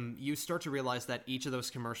watch them, you start to realize that each of those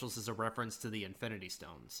commercials is a reference to the Infinity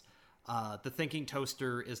Stones. The Thinking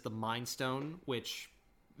Toaster is the Mind Stone, which,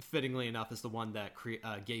 fittingly enough, is the one that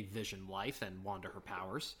gave Vision life and Wanda her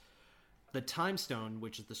powers. The Time Stone,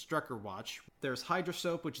 which is the Strucker Watch. There's Hydra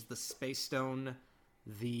Soap, which is the Space Stone.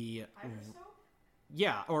 The Hydra Soap?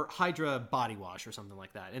 Yeah, or Hydra Body Wash or something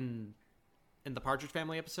like that. In the Partridge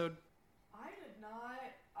Family episode. I did not,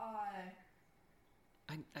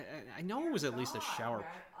 I know it was at least a shower. Man.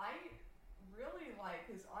 I really,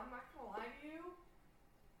 because I'm not gonna lie to you,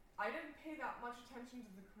 I didn't pay that much attention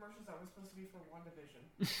to the commercials that were supposed to be for WandaVision.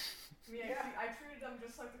 I treated them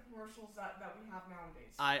just like the commercials that we have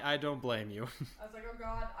nowadays. I don't blame you. I was like, oh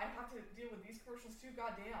God, I have to deal with these commercials too.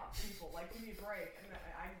 Goddamn, people, like, give me a break. And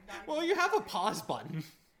Well, you have a pause button.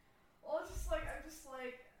 Well, I'm just like,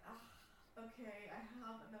 okay, I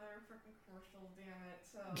have another freaking commercial, damn it.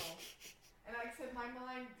 So, and like I said, my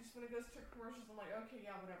mind, just when it goes to commercials, I'm like, okay,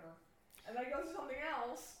 yeah, whatever. And then it goes to something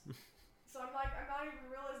else. So I'm like, I'm not even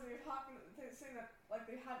realizing they're saying that, like,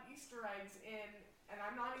 they have Easter eggs in, and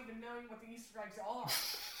I'm not even knowing what the Easter eggs are.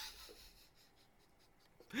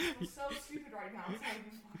 I'm so stupid right now. It's not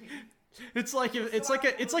even funny.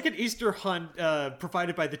 It's like an Easter hunt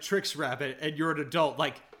provided by the Trix Rabbit, and you're an adult.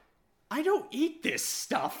 Like, I don't eat this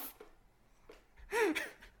stuff.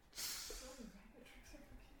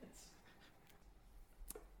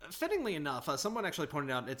 Fittingly enough, someone actually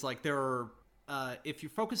pointed out it's like there are. If you're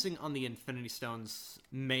focusing on the Infinity Stones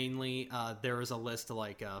mainly, there is a list to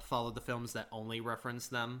like follow the films that only reference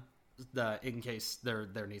them, in case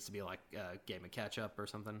there needs to be like a game of catch up or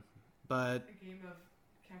something. But a game of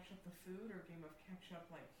catch up the food, or a game of catch up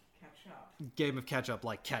like catch up. Game of catch up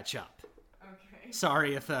like catch up. Okay.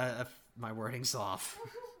 Sorry if my wording's off. I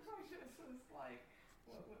just was like,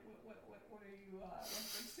 what are you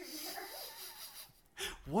referencing there?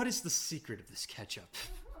 What is the secret of this ketchup?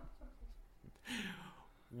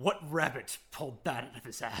 What rabbit pulled that out of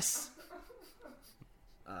his ass?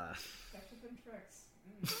 Ketchup and Trix.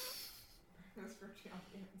 That's for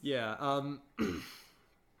champions. Yeah,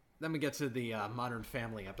 then we get to the Modern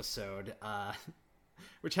Family episode,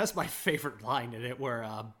 which has my favorite line in it, where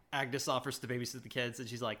Agnes offers to babysit the kids, and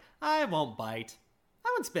she's like, I won't bite.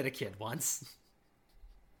 I once bit a kid once.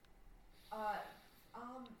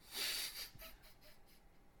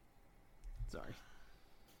 Sorry.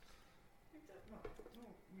 No,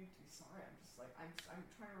 me too. Sorry. I'm just like, I'm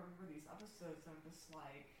trying to remember these episodes. I'm just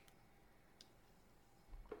like,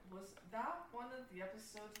 was that one of the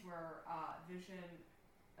episodes where Vision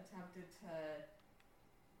attempted to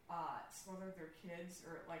smother their kids,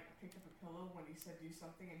 or like picked up a pillow when he said do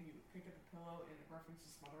something, and he picked up a pillow in reference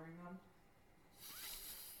to smothering them?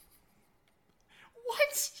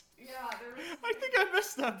 What? Yeah, there was. I think I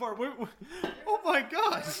missed that part. Oh my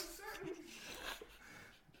god.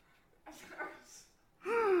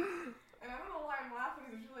 And I don't know why I'm laughing,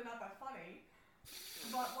 because it's really not that funny.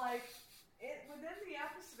 But like, within the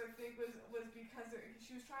episode, I think was because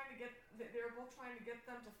she was trying to get. They were both trying to get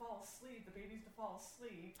them to fall asleep, the babies to fall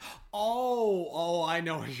asleep. Oh, I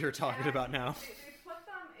know what you're talking about now. They put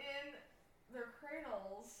them in their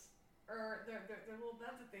cradles, or their little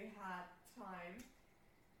beds that they had timed,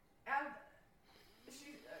 and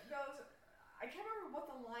she goes. I can't remember what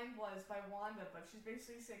the line was by Wanda, but she's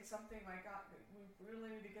basically saying something like, we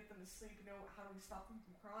really need to get them to sleep, how do we stop them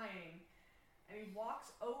from crying? And he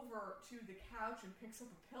walks over to the couch and picks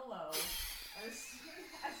up a pillow, and as soon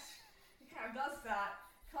as he kind of does that,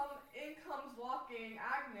 in comes walking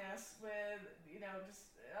Agnes with,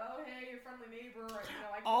 just, oh, hey, your friendly neighbor,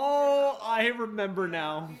 I remember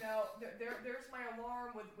now. There's my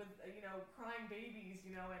alarm with crying babies,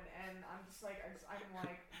 and I'm just like, I'm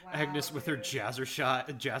like, wow. Agnes with her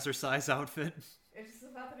jazzercise outfit. It's just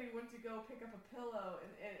the fact that he went to go pick up a pillow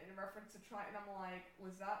in reference to and I'm like,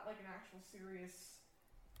 was that like an actual serious?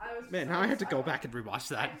 Now I had to go back and rewatch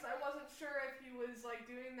that. I wasn't sure if he was like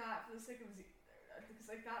doing that for the sake of because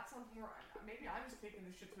like that sounds more. Maybe I'm just taking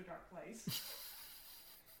this shit to a dark place.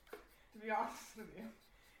 To be honest with you.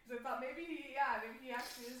 So I thought maybe he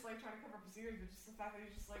actually is like trying to cover up his ears, but just the fact that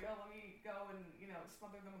he's just like, oh, let me go and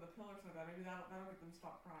smother them with a pillow or something like that. Maybe that'll get them to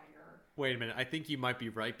stop crying. Or wait a minute, I think you might be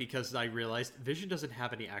right, because I realized Vision doesn't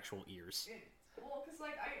have any actual ears. Because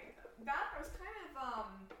like I was kind of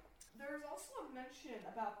there's also a mention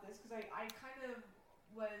about this, because I kind of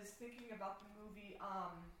was thinking about the movie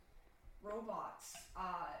Robots,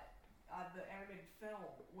 the animated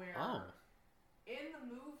film, where. Oh. In the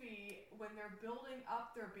movie, when they're building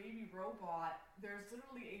up their baby robot, there's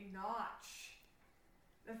literally a notch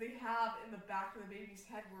that they have in the back of the baby's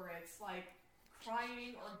head where it's like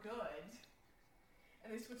crying or good. And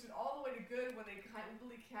they switch it all the way to good when they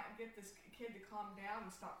literally can't get this kid to calm down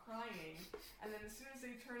and stop crying. And then as soon as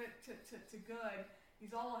they turn it to good,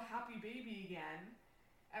 he's all a happy baby again.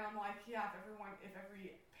 And I'm like, yeah, if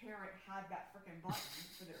every parent had that freaking button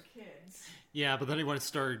for their kids. Yeah, but then everyone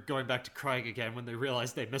started going back to crying again when they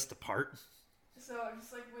realized they missed a part. So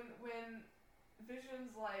just like when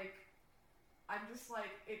Vision's like, I'm just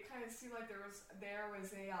like, it kind of seemed like there was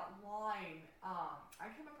a line. I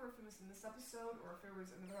can't remember if it was in this episode or if it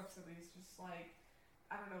was in another episode. He's just like,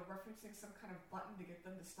 I don't know, referencing some kind of button to get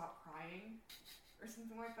them to stop crying or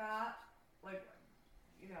something like that. Like,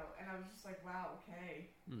 and I was just like, wow, okay.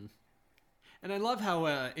 And I love how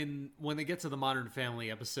when they get to the Modern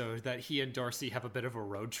Family episode, that he and Darcy have a bit of a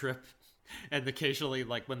road trip, and occasionally,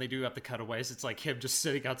 like when they do have the cutaways, it's like him just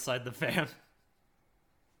sitting outside the van.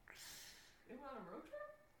 They went on a road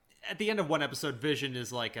trip? At the end of one episode, Vision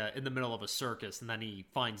is like in the middle of a circus, and then he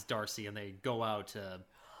finds Darcy, and they go out.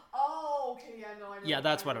 Oh, okay, yeah, no, I know. Yeah,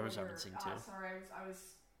 that's what I was referencing to. Sorry, I was.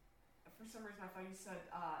 For some reason, I thought you said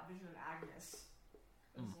Vision and Agnes.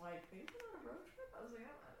 I was like, they went on a road trip? I was like,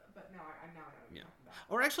 but now I know what you're talking about.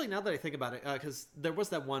 Or actually, now that I think about it, because there was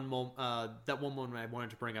that one moment I wanted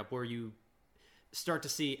to bring up where you start to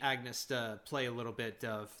see Agnes play a little bit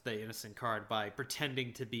of the innocent card by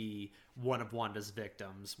pretending to be one of Wanda's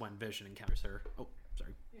victims when Vision encounters her. Oh,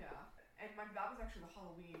 sorry. Yeah, and that was actually the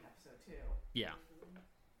Halloween episode too. Yeah.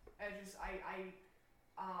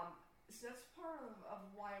 So that's part of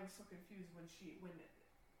why I was so confused when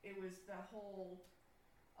it was the whole,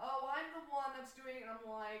 oh, I'm the one that's doing it, and I'm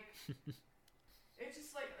like, it's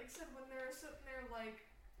just like I said, when they're sitting there like,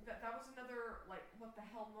 that was another, like, what the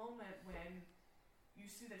hell moment when you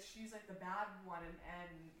see that she's like the bad one,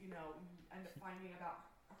 and you know, you end up finding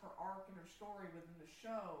about her arc and her story within the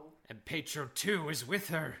show. And Petro 2 is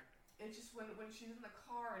with her. It's just when she's in the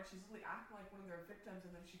car and she's really acting like one of their victims,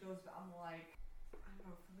 and then she goes, I'm like, I don't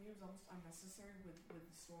know, for me it was almost unnecessary with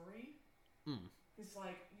the story. It's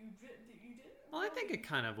like, you did. Well, I think it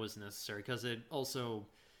kind of was necessary, because it also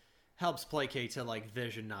helps placate to, like,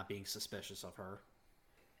 Vision not being suspicious of her.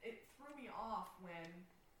 It threw me off when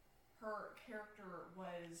her character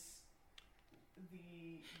was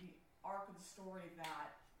the arc of the story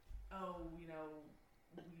that, oh, you know,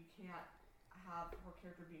 we can't have her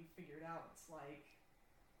character being figured out. It's like,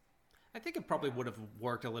 I think it probably would have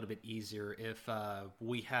worked a little bit easier if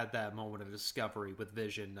we had that moment of discovery with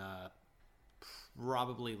Vision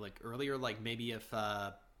probably like earlier, like maybe if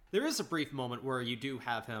there is a brief moment where you do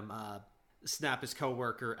have him snap his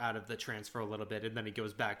coworker out of the transfer a little bit, and then he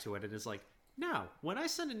goes back to it and is like, now, when I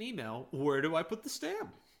send an email, where do I put the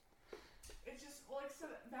stamp? It's just, like I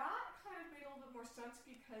said, that kind of made a little bit more sense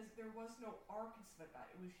because there was no arc and stuff like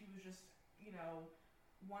that. He was just, you know,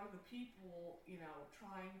 one of the people, you know,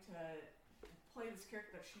 trying to play this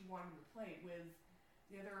character that she wanted to play. With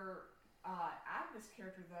the other Agnes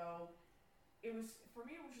character, though, for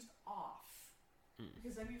me, it was just off.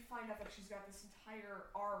 Because then you find out that she's got this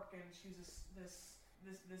entire arc, and she's this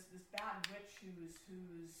bad witch who's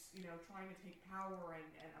you know, trying to take power,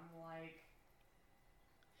 and I'm like,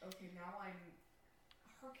 okay, now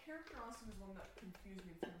her character honestly was the one that confused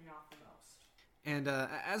me and threw me off the most. And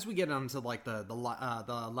as we get onto like the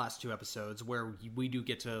last two episodes, where we do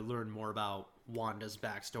get to learn more about Wanda's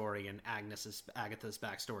backstory and Agatha's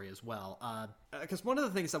backstory as well, because one of the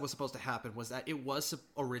things that was supposed to happen was that it was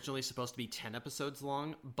originally supposed to be 10 episodes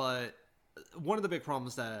long, but one of the big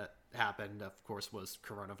problems that happened, of course, was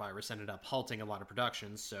coronavirus ended up halting a lot of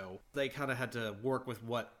productions, so they kind of had to work with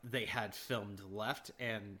what they had filmed left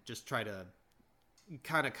and just try to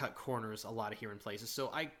kind of cut corners a lot of here in places. So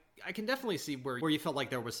I can definitely see where you felt like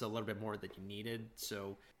there was a little bit more that you needed.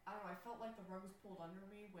 So I don't know, I felt like the rug was pulled under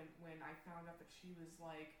me when I found out that she was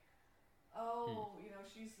like, oh, you know,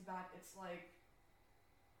 she's that. It's like,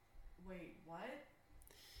 wait, what?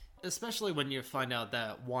 Especially when you find out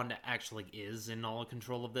that Wanda actually is in all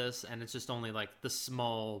control of this, and it's just only like the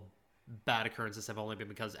small bad occurrences have only been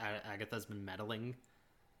because Agatha's been meddling.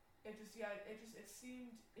 It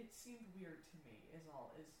seemed weird to me.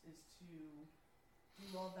 Is to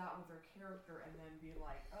do all that with her character and then be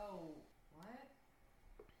like, oh, what?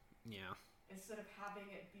 Yeah. Instead of having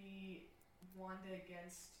it be Wanda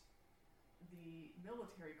against the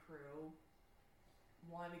military crew,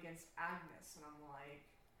 one against Agnes, and I'm like,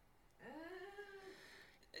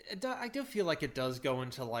 I do feel like it does go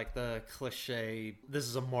into like the cliche, this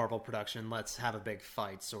is a Marvel production, let's have a big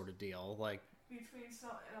fight sort of deal. Like, and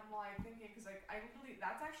I'm like thinking, because like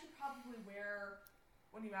that's actually probably where,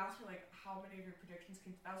 when you asked me like how many of your predictions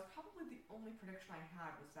came, that was probably the only prediction I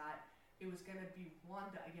had, was that it was going to be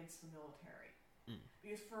Wanda against the military.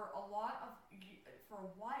 Because for a while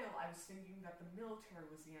I was thinking that the military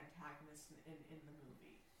was the antagonist in the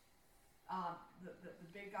movie. The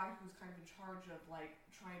big guy who was kind of in charge of like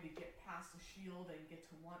trying to get past the shield and get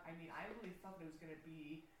to one. I mean, I really thought that it was going to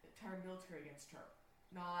be the entire military against her,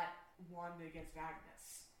 not Wanda against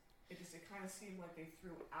Agnes. It kind of seemed like they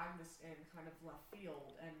threw Agnes in kind of left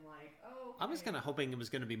field, and like, oh, okay. I was kind of hoping it was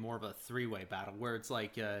going to be more of a three-way battle, where it's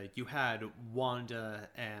like you had Wanda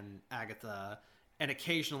and Agatha, and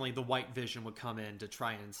occasionally the White Vision would come in to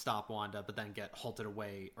try and stop Wanda, but then get halted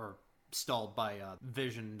away or stalled by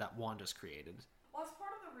Vision that Wanda's created. Well, that's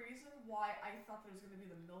part of the reason why I thought that it was going to be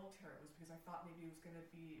the military, was because I thought maybe it was going to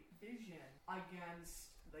be Vision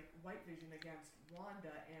against, like, White Vision against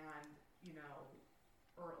Wanda, and, you know,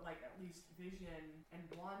 or like at least Vision and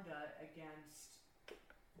Wanda against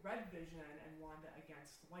Red Vision and Wanda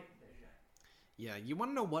against White Vision. Yeah, you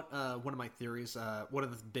want to know what one of my theories, one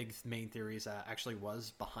of the big main theories actually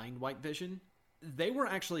was behind White Vision? They were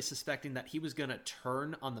actually suspecting that he was going to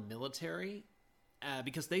turn on the military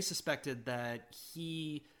because they suspected that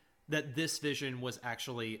he that this Vision was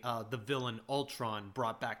actually the villain Ultron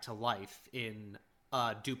brought back to life in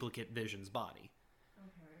duplicate Vision's body.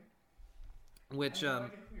 Okay. Which I have no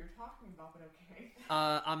idea who you're talking about, but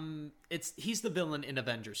okay. he's the villain in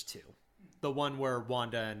Avengers 2, the one where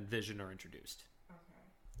Wanda and Vision are introduced.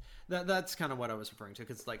 Okay. That's kind of what I was referring to,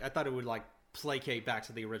 because like I thought it would like placate back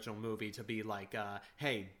to the original movie to be like,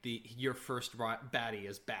 hey, your first baddie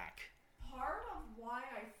is back. Part of why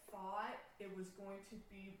I thought it was going to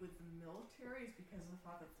be with the military is because I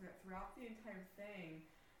thought that throughout the entire thing,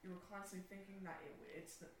 you were constantly thinking that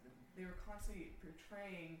they were constantly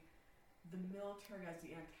portraying the military as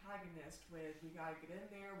the antagonist with, we gotta get in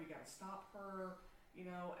there, we gotta stop her, you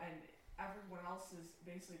know, and everyone else is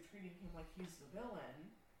basically treating him like he's the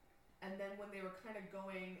villain. And then when they were kind of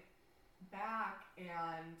going back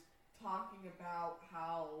and talking about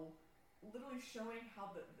how, literally showing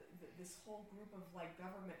how this whole group of like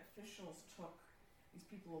government officials took these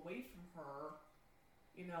people away from her,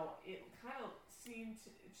 you know, it kind of seemed to,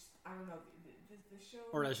 I don't know, the show...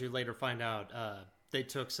 Or as you later find out, they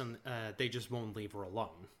took some, they just won't leave her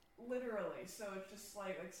alone. Literally, so it's just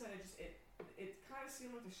like I said, it kind of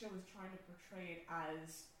seemed like the show was trying to portray it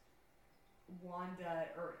as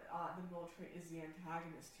Wanda, or the military is the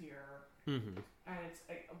antagonist here, and it's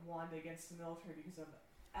Wanda against the military because of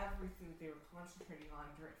everything that they were concentrating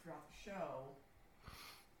on throughout the show,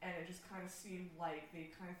 and it just kind of seemed like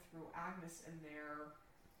they kind of threw Agnes in there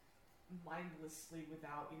mindlessly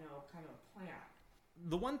without, you know, kind of a plan.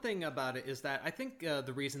 The one thing about it is that I think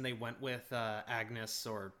the reason they went with Agnes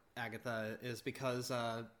or Agatha is because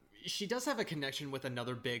she does have a connection with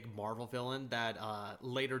another big Marvel villain that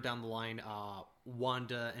later down the line,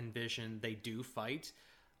 Wanda and Vision, they do fight.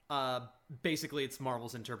 Basically, it's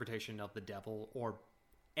Marvel's interpretation of the devil, or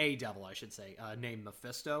a devil, I should say, named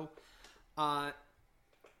Mephisto.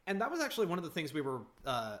 And that was actually one of the things we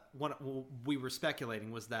were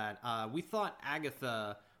speculating, was that we thought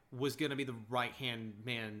Agatha was going to be the right-hand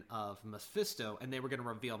man of Mephisto, and they were going to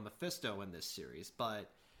reveal Mephisto in this series,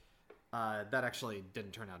 but that actually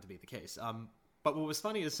didn't turn out to be the case. But what was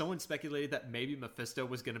funny is someone speculated that maybe Mephisto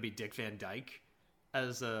was going to be Dick Van Dyke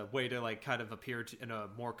as a way to like kind of appear in a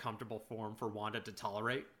more comfortable form for Wanda to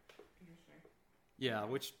tolerate. Interesting. Yeah,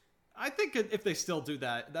 which I think if they still do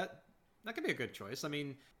that could be a good choice. I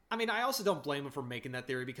mean, I also don't blame him for making that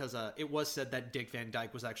theory, because it was said that Dick Van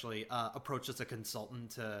Dyke was actually approached as a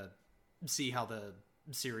consultant to see how the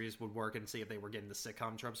series would work and see if they were getting the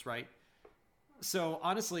sitcom tropes right. So,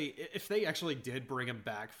 honestly, if they actually did bring him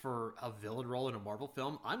back for a villain role in a Marvel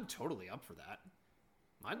film, I'm totally up for that.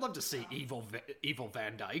 I'd love to see evil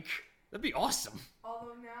Van Dyke. That'd be awesome.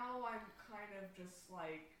 Although now I'm kind of just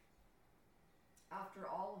like, after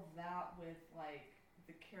all of that with like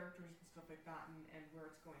the characters and stuff like that and where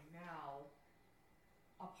it's going now,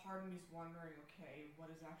 a part of me is wondering, okay, what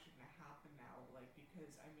is actually going to happen now? Like, because,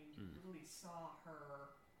 I mean, you literally saw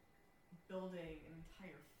her building an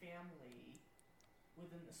entire family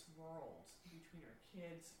within this world, between her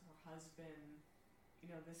kids, her husband, you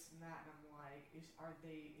know, this and that, and I'm like, is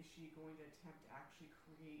she going to attempt to actually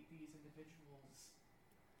create these individuals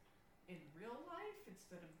in real life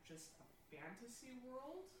instead of just a fantasy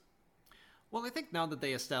world? Well, I think now that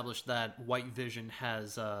they established that White Vision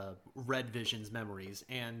has Red Vision's memories,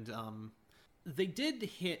 and they did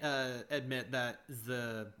admit that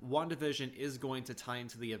the WandaVision is going to tie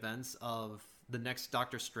into the events of the next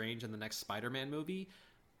Doctor Strange and the next Spider-Man movie,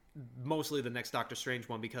 mostly the next Doctor Strange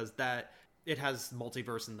one, because it has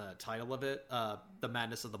multiverse in the title of it, the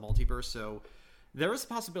madness of the multiverse, so there is a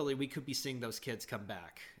possibility we could be seeing those kids come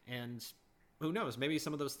back, and who knows, maybe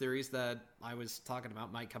some of those theories that I was talking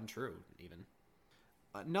about might come true, even.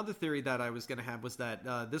 Another theory that I was going to have was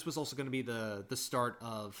that this was also going to be the start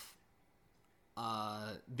of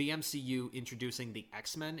the MCU introducing the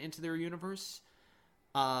X-Men into their universe.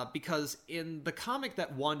 Because in the comic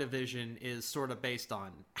that WandaVision is sort of based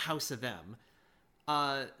on, House of M,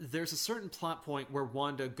 there's a certain plot point where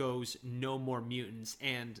Wanda goes no more mutants,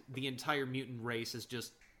 and the entire mutant race is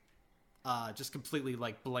just completely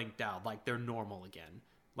like blanked out, like they're normal again,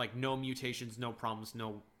 like no mutations, no problems,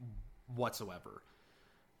 no whatsoever.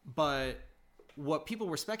 But what people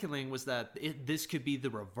were speculating was that this could be the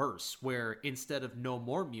reverse, where instead of no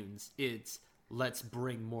more mutants, it's let's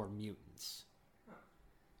bring more mutants.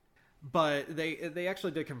 But they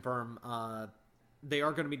actually did confirm they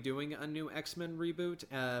are going to be doing a new X-Men reboot,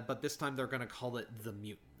 but this time they're going to call it The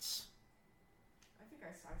Mutants. I think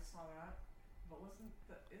I saw that, but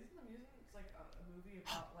isn't The Mutants like a movie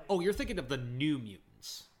about like... Oh, you're thinking of The New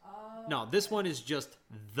Mutants. Oh. No, this one is just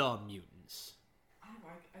The Mutants.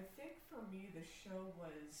 I think for me the show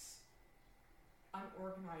was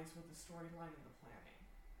unorganized with the storyline and the planning.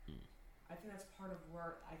 I think that's part of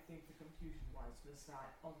where I think the confusion was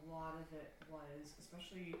that a lot of it was,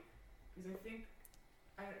 especially because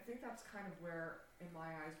I think that's kind of where, in my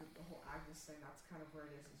eyes, with the whole Agnes thing, that's kind of where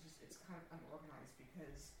it is. It's kind of unorganized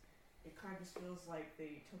because it kind of just feels like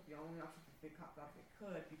they took the only option that they thought they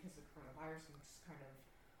could because of coronavirus and just kind of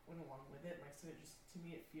went along with it. Like I said, to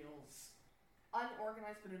me it feels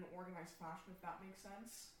unorganized, but in an organized fashion, if that makes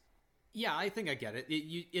sense. Yeah, I think I get it.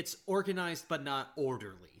 It's organized, but not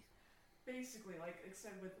orderly. Basically, like I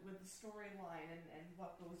said, with the storyline and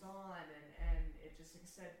what goes on, and it just, like I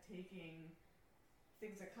said, taking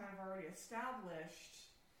things that kind of already established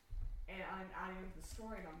and I'm adding to the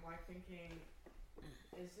story, and I'm like thinking,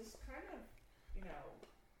 is this kind of,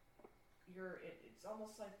 it's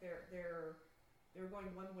almost like they're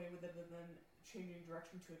going one way with it and then changing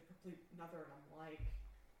direction to a complete another, and I'm like,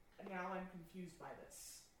 now I'm confused by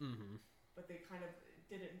this. Mm-hmm. But they kind of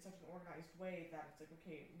did it in such an organized way that it's like,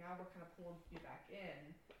 okay, now we're kind of pulling you back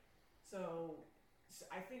in. So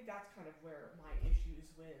I think that's kind of where my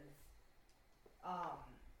issues with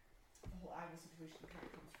the whole Agnes situation kind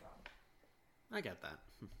of comes from. I get that.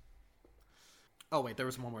 Oh wait, there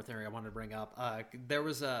was one more theory I wanted to bring up.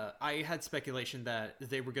 I had speculation that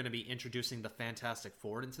they were going to be introducing the Fantastic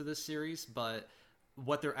Four into this series, but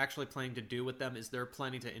what they're actually planning to do with them is they're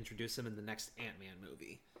planning to introduce them in the next Ant-Man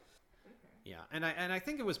movie. Okay. Yeah, and I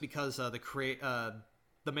think it was because the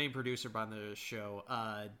main producer behind the show,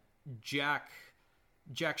 Jack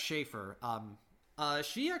Schaefer,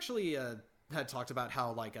 she actually had talked about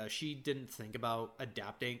how she didn't think about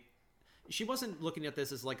adapting. She wasn't looking at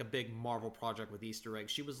this as like a big Marvel project with Easter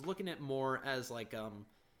eggs. She was looking at it more as like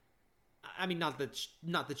I mean, not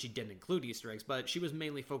that she didn't include Easter eggs, but she was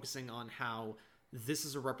mainly focusing on how this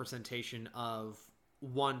is a representation of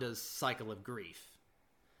Wanda's cycle of grief.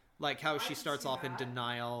 Like how she starts off in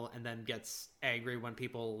denial and then gets angry when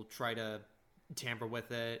people try to tamper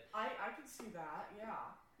with it. I can see that,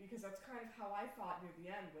 yeah, because that's kind of how I thought near the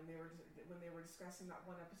end when they were discussing that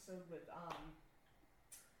one episode with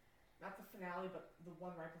not the finale, but the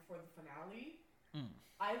one right before the finale.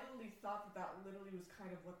 I literally thought that literally was kind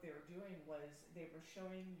of what they were doing, was they were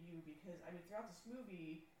showing you, because I mean throughout this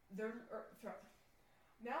movie,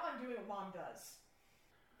 now I'm doing what Mom does,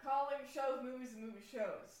 calling shows movies and movie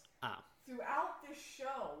shows. Throughout this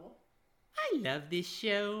show, I love this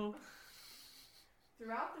show.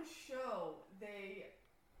 Throughout the show, they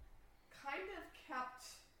kind of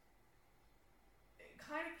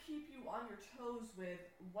keep you on your toes with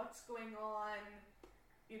what's going on,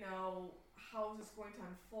 how is this going to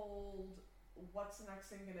unfold, what's the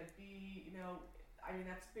next thing going to be, I mean,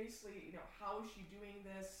 that's basically, how is she doing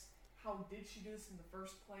this, how did she do this in the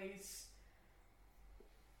first place.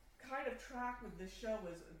 Kind of track with this show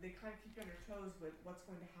is they kind of keep you on your toes with what's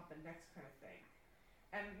going to happen next kind of thing.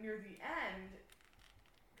 And near the end,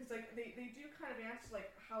 because like they do kind of answer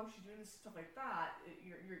like how is she doing this, stuff like that,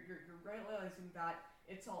 you're realizing that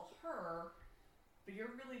it's all her, but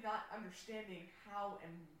you're really not understanding how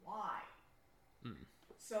and why.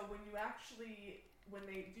 So when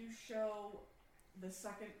they do show the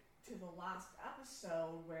second to the last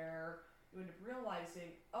episode where you end up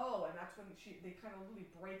realizing, and that's when they kind of really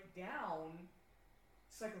break down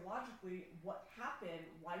psychologically what happened,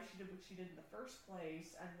 why she did what she did in the first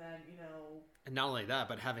place, and then, And not only that,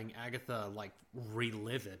 but having Agatha,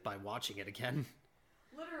 relive it by watching it again.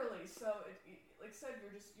 Literally, so, like I said,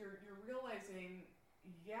 you're realizing,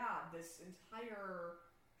 yeah, this entire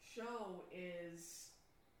show is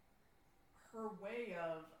her way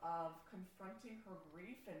of confronting her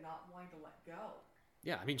grief and not wanting to let go.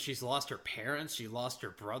 Yeah, I mean, she's lost her parents, she lost her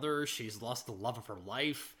brother, she's lost the love of her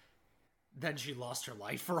life. Then she lost her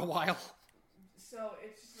life for a while. So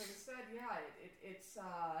it's just like I said, yeah. It's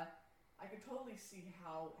I can totally see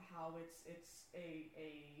how it's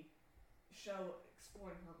a show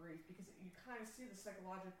exploring her grief, because you kind of see the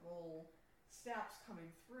psychological steps coming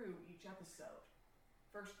through each episode.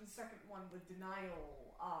 First and second one with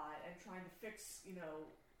denial and trying to fix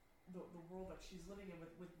the world that she's living in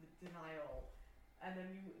with the denial. And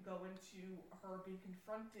then you go into her being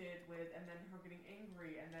confronted with, and then her getting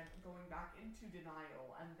angry, and then going back into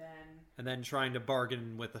denial, and then trying to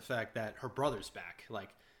bargain with the fact that her brother's back.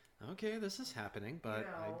 Like, okay, this is happening, but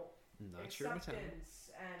I'm not sure what's happening.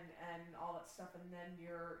 And all that stuff, and then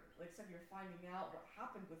you're, like I said, you're finding out what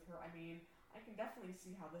happened with her. I mean, I can definitely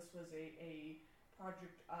see how this was a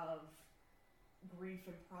project of grief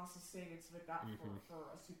and processing and stuff like that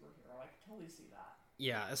for a superhero. I can totally see that.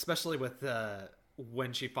 Yeah, especially with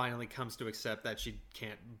when she finally comes to accept that she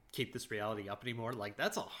can't keep this reality up anymore. Like,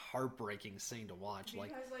 that's a heartbreaking scene to watch.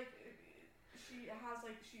 Because, she has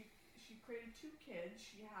like she created 2 kids.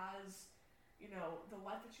 She has, you know, the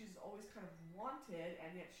life that she's always kind of wanted,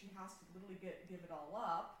 and yet she has to literally give it all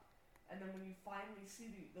up. And then when you finally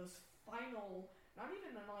see those final, not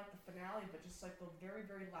even like the finale, but just like the very,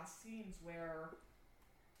 very last scenes where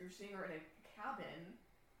you're seeing her in a cabin.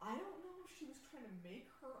 I don't know if she was trying to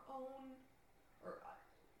make her own or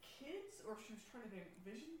kids, or if she was trying to bring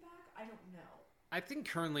Vision back. I don't know. I think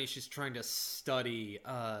currently she's trying to study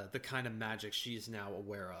the kind of magic she's now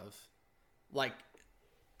aware of. Like,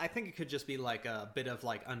 I think it could just be like a bit of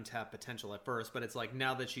like untapped potential at first, but it's like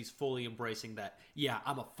now that she's fully embracing that, yeah,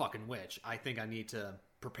 I'm a fucking witch, I think I need to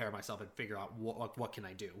prepare myself and figure out what can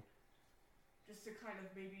I do. Just to kind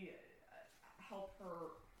of maybe help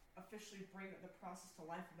her officially bring the process to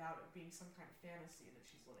life without it being some kind of fantasy that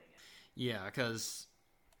she's living in. Yeah, because...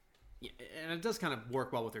 And it does kind of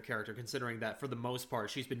work well with her character, considering that for the most part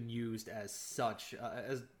she's been used as such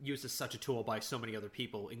a tool by so many other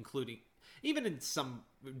people, including, even in some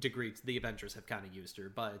degree, the Avengers have kind of used her.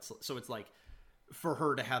 But it's like, for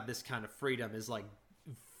her to have this kind of freedom is like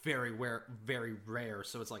very rare.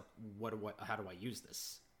 So it's like, how do I use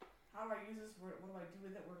this? How do I use this? What do I do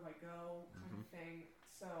with it? Where do I go? Kind of thing.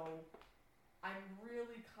 So I'm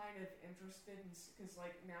really kind of interested in, because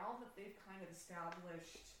like now that they've kind of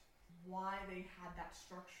established why they had that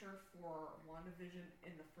structure for WandaVision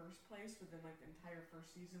in the first place within like the entire first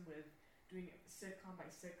season with doing it sitcom by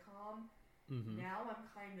sitcom. Mm-hmm. Now I'm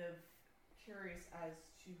kind of curious as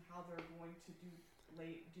to how they're going to do this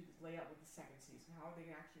layout with the second season. How are they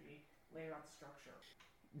going to actually lay out the structure?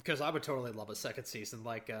 Because I would totally love a second season.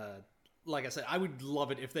 Like I said, I would love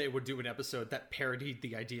it if they would do an episode that parodied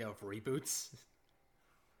the idea of reboots.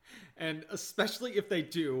 And especially if they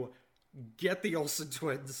do, get the Olsen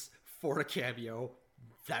twins for a cameo.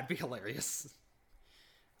 That'd be hilarious.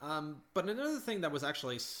 But another thing that was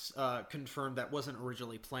actually confirmed that wasn't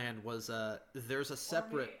originally planned was there's a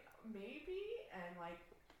separate... Maybe, and like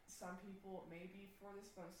some people may be for this,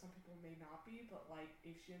 but some people may not be, but like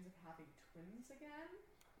if she ends up having twins again,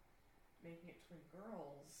 making it twin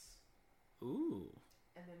girls. Ooh.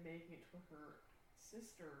 And then making it to her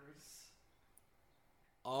sisters.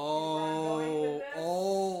 Oh.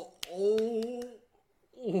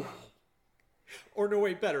 Or no,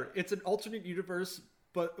 wait, better. It's an alternate universe,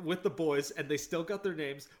 but with the boys, and they still got their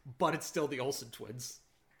names, but it's still the Olsen twins.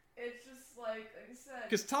 It's just like I said.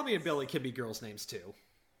 Because Tommy and Billy can be girls' names too.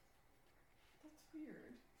 That's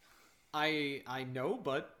weird. I know,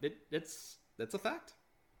 but that's a fact.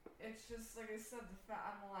 It's just like I said.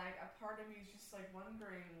 I'm like, a part of me is just like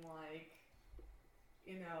wondering, like,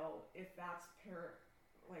 you know, if that's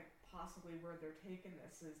like possibly where they're taking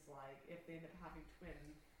this is like if they end up having twin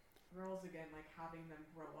girls again, like having them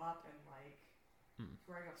grow up and like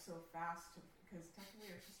growing up so fast because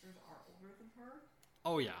technically her sisters are older than her.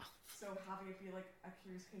 Oh yeah. So having it be like a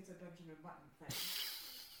Curious Case of Benjamin Button thing.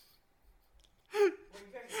 Well,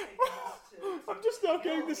 you guys take this to I'm just now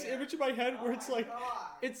getting this image in my head where it's like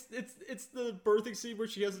it's the birthing scene where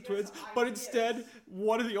she has the twins, but instead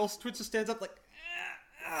one of the Olsen twins just stands up like,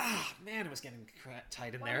 man, it was getting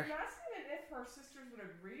tight in there. I'm asking if her sisters would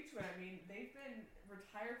agree to it. I mean, they've been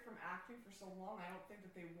retired from acting for so long. I don't think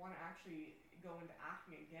that they want to actually go into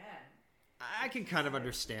acting again. I can kind of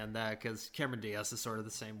understand that because Cameron Diaz is sort of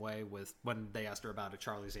the same way with when they asked her about a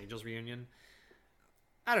Charlie's Angels reunion.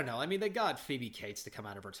 I don't know. I mean, they got Phoebe Cates to come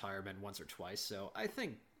out of retirement once or twice, so I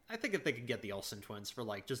think if they could get the Olsen twins for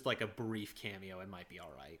like just like a brief cameo, it might be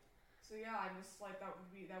all right. So yeah, I just like that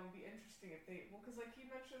would be interesting if they because like he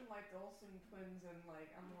mentioned like the Olsen twins and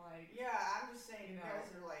like I'm like yeah, I'm just saying you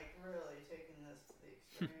guys are like really taking this to the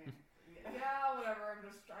extreme. Yeah, whatever.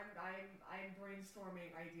 I'm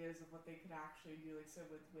brainstorming ideas of what they could actually do, like so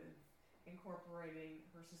with incorporating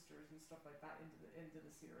her sisters and stuff like that into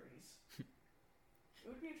the series. It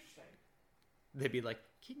would be interesting. They'd be like,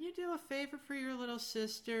 "Can you do a favor for your little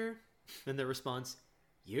sister?" And their response,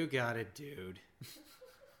 "You got it, dude."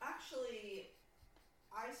 Actually,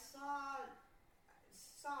 I saw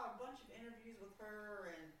a bunch of interviews with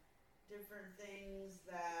her and different things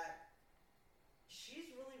that she's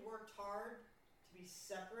really worked hard to be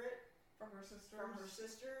separate from her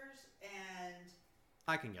sisters, and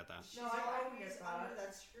I can get that. She's always under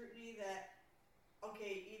that scrutiny that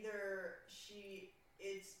either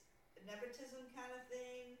it's nepotism kind of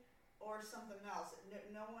thing or something else.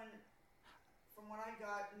 No one, from what I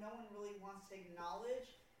got, no one really wants to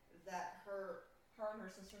acknowledge that her and her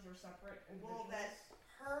sisters are separate individuals. Well, that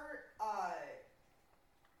her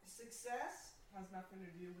success has nothing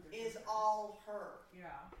to do with her is sisters. All her.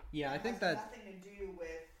 Yeah, I think that nothing to do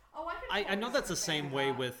with. I know that's the same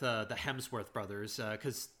way with the Hemsworth brothers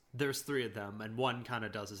because there's three of them, and one kind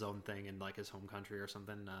of does his own thing in like his home country or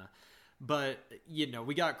something. But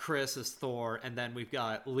we got Chris as Thor, and then we've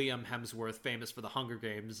got Liam Hemsworth, famous for the Hunger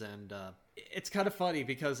Games, and it's kind of funny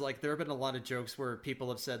because like there have been a lot of jokes where people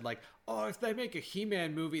have said like, oh, if they make a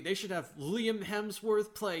He-Man movie, they should have Liam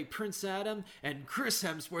Hemsworth play Prince Adam and Chris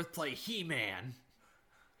Hemsworth play He-Man.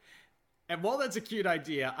 And while that's a cute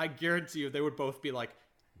idea, I guarantee you they would both be like,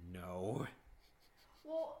 no.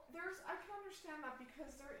 Well, I can understand that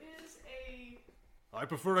because there is I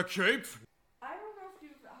prefer a cape. I don't know if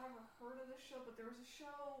you've ever heard of this show, but there was a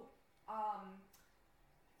show, I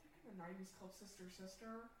think in the 90s called Sister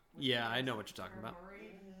Sister. Yeah, I know what you're talking about.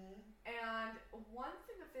 Mm-hmm. And one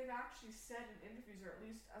thing that they've actually said in interviews, or at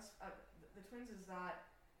least us, the twins, is that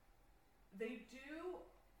they do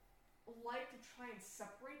like to try and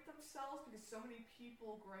separate themselves because so many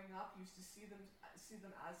people growing up used to see them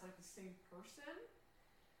as like the same person,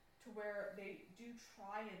 to where they do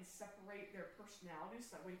try and separate their personalities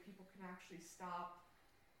so that way people can actually stop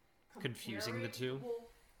confusing the two.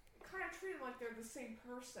 Well, kind of treat them like they're the same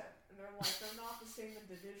person, and they're not the same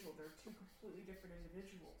individual. They're two completely different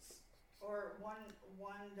individuals. Or one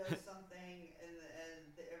does something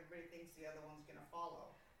and everybody thinks the other one's gonna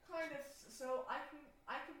follow. Kind of. So I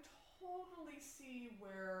can totally see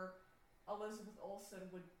where Elizabeth Olsen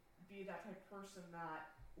would be that type of person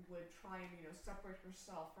that would try and separate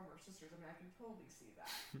herself from her sisters. I mean, I can totally see that.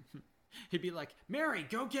 He'd be like, Mary,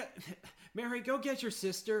 go get your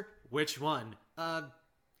sister. Which one?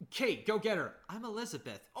 Kate, go get her. I'm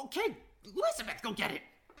Elizabeth. Okay, Elizabeth, go get it.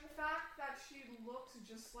 The fact that she looks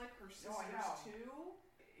just like her sisters too,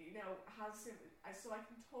 has the same. So I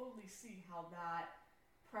can totally see how that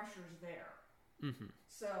pressure's there. Mm-hmm.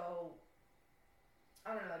 So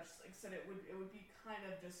I don't know. Just like I said, it would be kind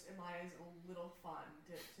of just in my eyes a little fun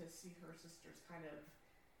to see her sisters kind of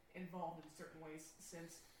involved in certain ways,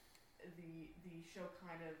 since the show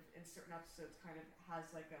kind of in certain episodes kind of has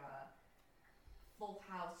like a Full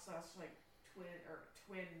House / like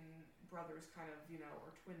twin brothers kind of or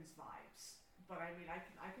twins vibes. But I mean, I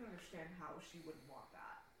can understand how she wouldn't want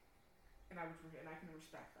that, and I can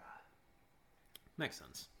respect that. Makes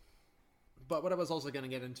sense. But what I was also going to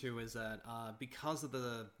get into is that because of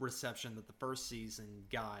the reception that the first season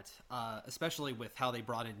got, especially with how they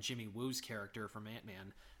brought in Jimmy Woo's character from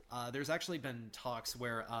Ant-Man, there's actually been talks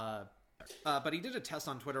where... but he did a test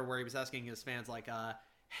on Twitter where he was asking his fans, like,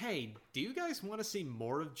 hey, do you guys want to see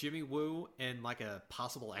more of Jimmy Woo in, like, a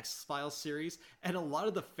possible X-Files series? And a lot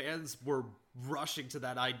of the fans were rushing to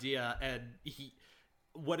that idea, and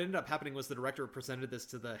what ended up happening was the director presented this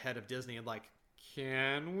to the head of Disney and, like,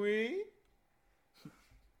 can we?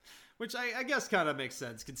 Which I guess kind of makes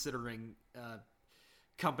sense, considering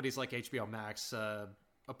companies like HBO Max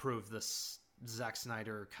approved this Zack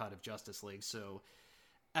Snyder cut of Justice League. So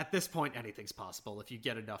at this point, anything's possible if you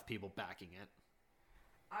get enough people backing it.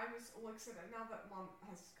 I was like I said, now that Mom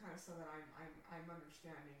has kind of said that, I'm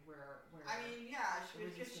understanding where. I mean, yeah,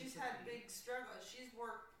 because she's had big struggles. She's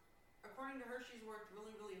worked, according to her, she's worked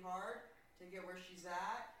really, really hard to get where she's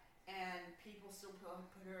at, and people still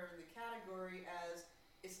put her in the category as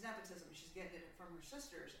it's nepotism. She's getting it from her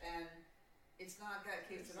sisters, and it's not that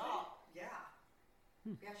case at all. Yeah.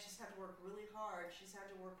 Yeah, she's had to work really hard. She's had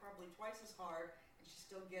to work probably twice as hard, and she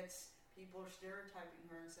still gets people are stereotyping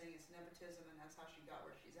her and saying it's nepotism, and that's how she got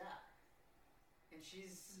where she's at. And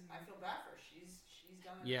I feel bad for her. She's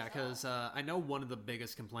done it. Yeah, because I know one of the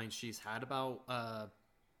biggest complaints she's had about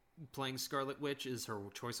playing Scarlet Witch is her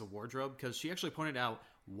choice of wardrobe, because she actually pointed out,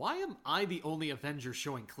 why am I the only Avenger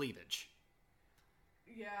showing cleavage?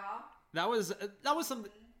 Yeah. That was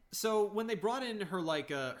something. So when they brought in her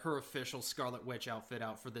her official Scarlet Witch outfit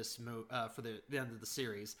out for this for the end of the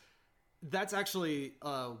series, that's actually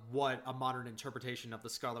what a modern interpretation of the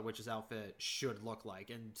Scarlet Witch's outfit should look like,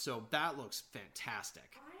 and so that looks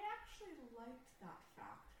fantastic. I actually liked that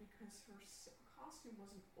fact because her costume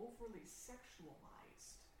wasn't overly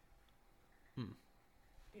sexualized.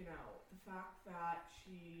 The fact that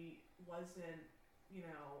she wasn't,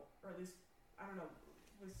 or at least I don't know,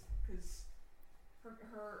 was because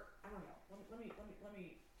her I don't know. Let me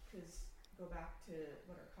because go back to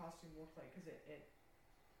what her costume looked like, because it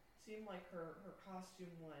seemed like her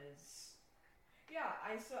costume was. Yeah,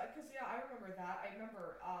 I remember that. I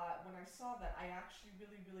remember when I saw that, I actually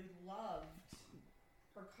really, really loved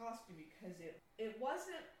her costume because it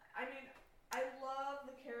wasn't. I mean, I love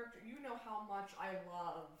the character. You know how much I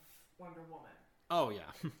love Wonder Woman. Oh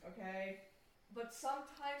yeah. Okay. But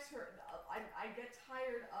sometimes I get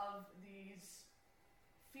tired of these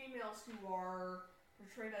females who are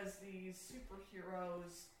portrayed as these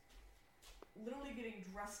superheroes literally getting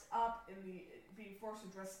dressed up being forced to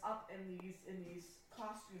dress up in these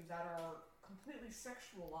costumes that are completely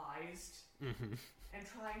sexualized, and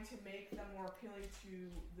trying to make them more appealing to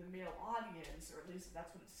the male audience, or at least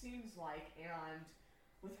that's what it seems like. And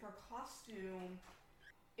with her costume,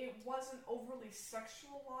 it wasn't overly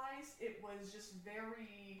sexualized. It was just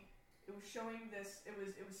very. It was showing this.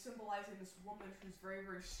 It was symbolizing this woman who's very,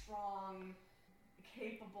 very strong,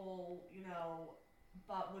 capable,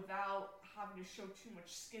 but without having to show too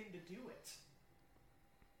much skin to do it.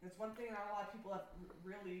 That's one thing that a lot of people have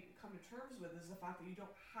really come to terms with, is the fact that you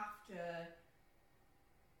don't have to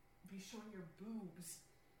be showing your boobs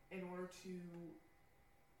in order to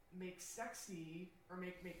make sexy, or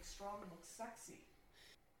make strong look sexy.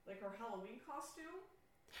 Like her Halloween costume.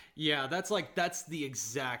 Yeah, that's like the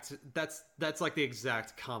exact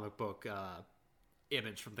comic book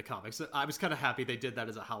image from the comics. I was kind of happy they did that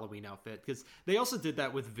as a Halloween outfit, because they also did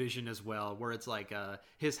that with Vision as well, where it's like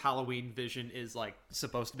his Halloween Vision is like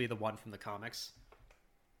supposed to be the one from the comics.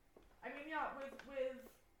 I mean, yeah, with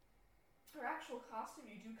her actual costume,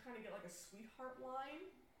 you do kind of get like a sweetheart line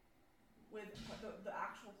with the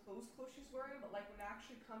actual clothes she's wearing, but like when it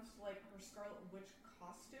actually comes to like her Scarlet Witch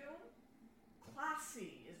costume,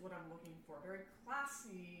 classy is what I'm looking for. Very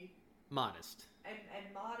classy, modest, and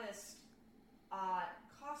modest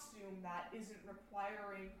costume that isn't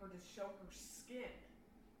requiring her to show her skin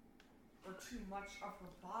or too much of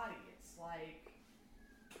her body. It's like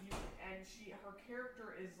her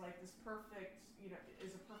character is like this perfect,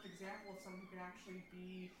 is a perfect example of someone who can actually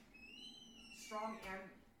be strong and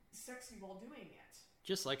sexy while doing it.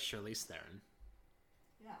 Just like Charlize Theron.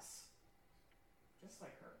 Yes, just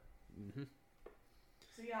like her. Mm-hmm.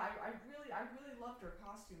 So yeah, I really loved her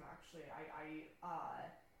costume. Actually, I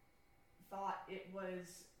thought it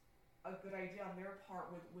was a good idea on their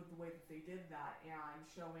part with the way that they did that, and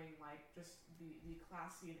showing like just the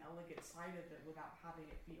classy and elegant side of it without having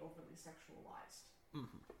it be overly sexualized.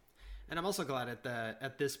 Mm-hmm. And I'm also glad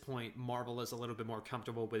at this point Marvel is a little bit more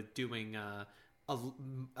comfortable with doing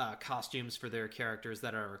costumes for their characters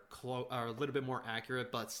that are a little bit more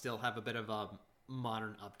accurate, but still have a bit of a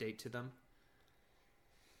modern update to them.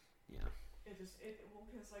 Yeah.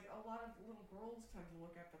 Because like a lot of little girls tend to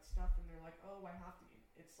look at that stuff and they're like, oh, I have to.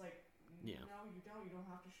 It's like, yeah. No, you don't. You don't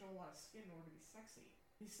have to show a lot of skin in order to be sexy.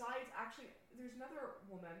 Besides, actually, there's another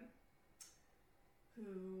woman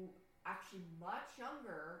who actually much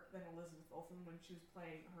younger than Elizabeth Olsen when she was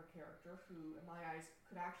playing her character, who in my eyes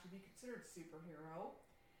could actually be considered a superhero,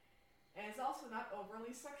 and it's also not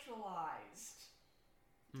overly sexualized.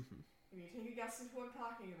 Mm-hmm. Can you take a guess at who I'm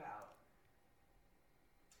talking about?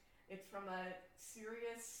 It's from a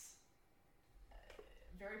serious,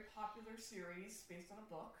 very popular series based on a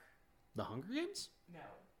book. The Hunger Games? No.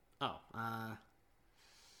 Oh, I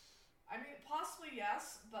mean, possibly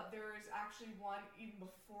yes, but there is actually one even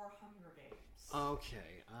before Hunger Games.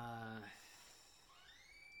 Okay,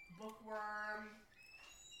 Bookworm.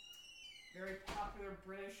 Very popular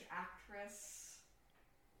British actress.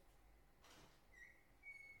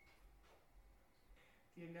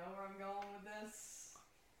 Do you know where I'm going with this?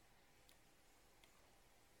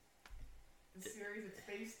 The series it's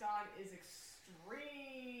based on is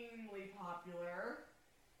extremely popular.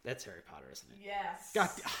 That's Harry Potter, isn't it? Yes. God,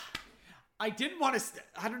 I didn't want to...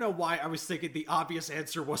 I don't know why I was thinking the obvious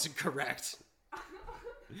answer wasn't correct.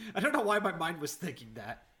 I don't know why my mind was thinking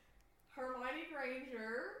that. Hermione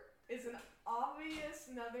Granger is an obvious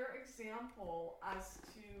another example as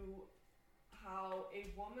to how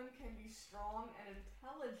a woman can be strong and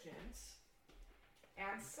intelligent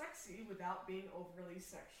and sexy without being overly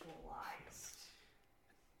sexualized.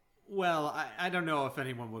 Well, I don't know if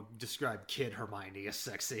anyone would describe Kid Hermione as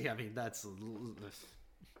sexy. I mean, that's... No,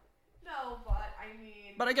 but I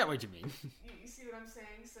mean... But I get what you mean. You see what I'm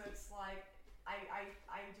saying? So it's like, I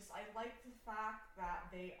like the fact that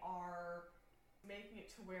they are making it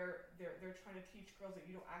to where they're trying to teach girls that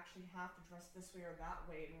you don't actually have to dress this way or that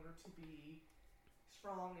way in order to be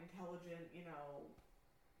strong, intelligent,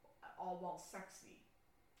 all while sexy.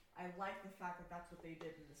 I like the fact that that's what they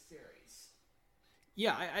did in the series.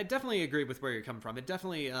 Yeah, I definitely agree with where you're coming from. It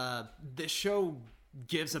definitely, this show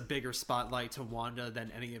gives a bigger spotlight to Wanda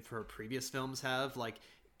than any of her previous films have. Like,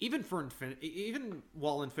 even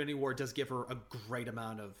while Infinity War does give her a great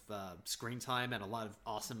amount of screen time and a lot of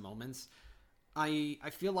awesome moments, I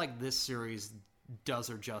feel like this series does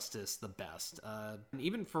her justice the best.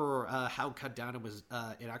 Even for how cut down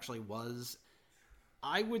it actually was,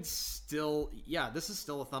 I would still, this is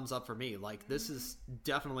still a thumbs up for me. Like, this is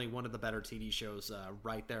definitely one of the better TV shows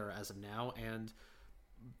right there as of now, and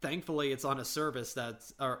thankfully it's on a service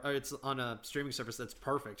or it's on a streaming service that's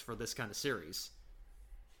perfect for this kind of series.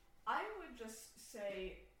 I would just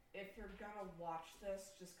say, if you're gonna watch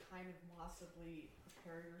this, just kind of possibly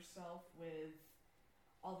prepare yourself with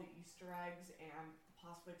all the Easter eggs and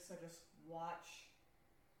possibly just watch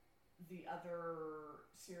the other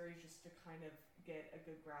series just to kind of get a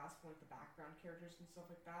good grasp on the background characters and stuff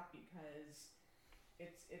like that, because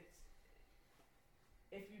it's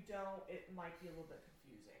if you don't, it might be a little bit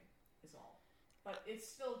confusing, is all. But it's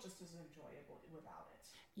still just as enjoyable without it.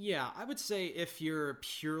 Yeah, I would say if you're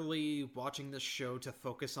purely watching this show to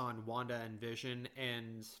focus on Wanda and Vision,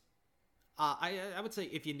 and I would say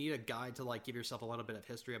if you need a guide to like give yourself a little bit of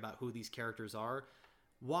history about who these characters are,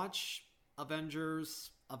 watch Avengers,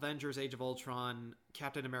 Age of Ultron,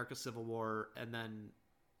 Captain America Civil War, and then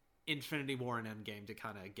Infinity War and Endgame to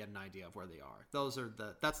kind of get an idea of where they are.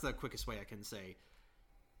 That's the quickest way I can say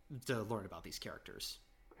to learn about these characters.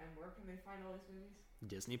 And where can they find all these movies?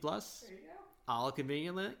 Disney Plus. There you go. All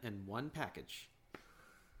conveniently in one package.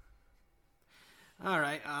 All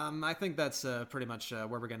right, I think that's pretty much where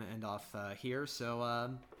we're going to end off here.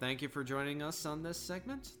 So thank you for joining us on this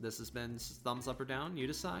segment. This has been Thumbs Up or Down. You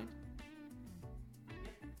decide.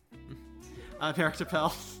 I'm Eric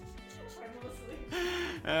Chappelle. I'm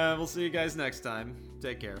Melissa Lee. We'll see you guys next time.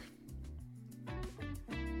 Take care.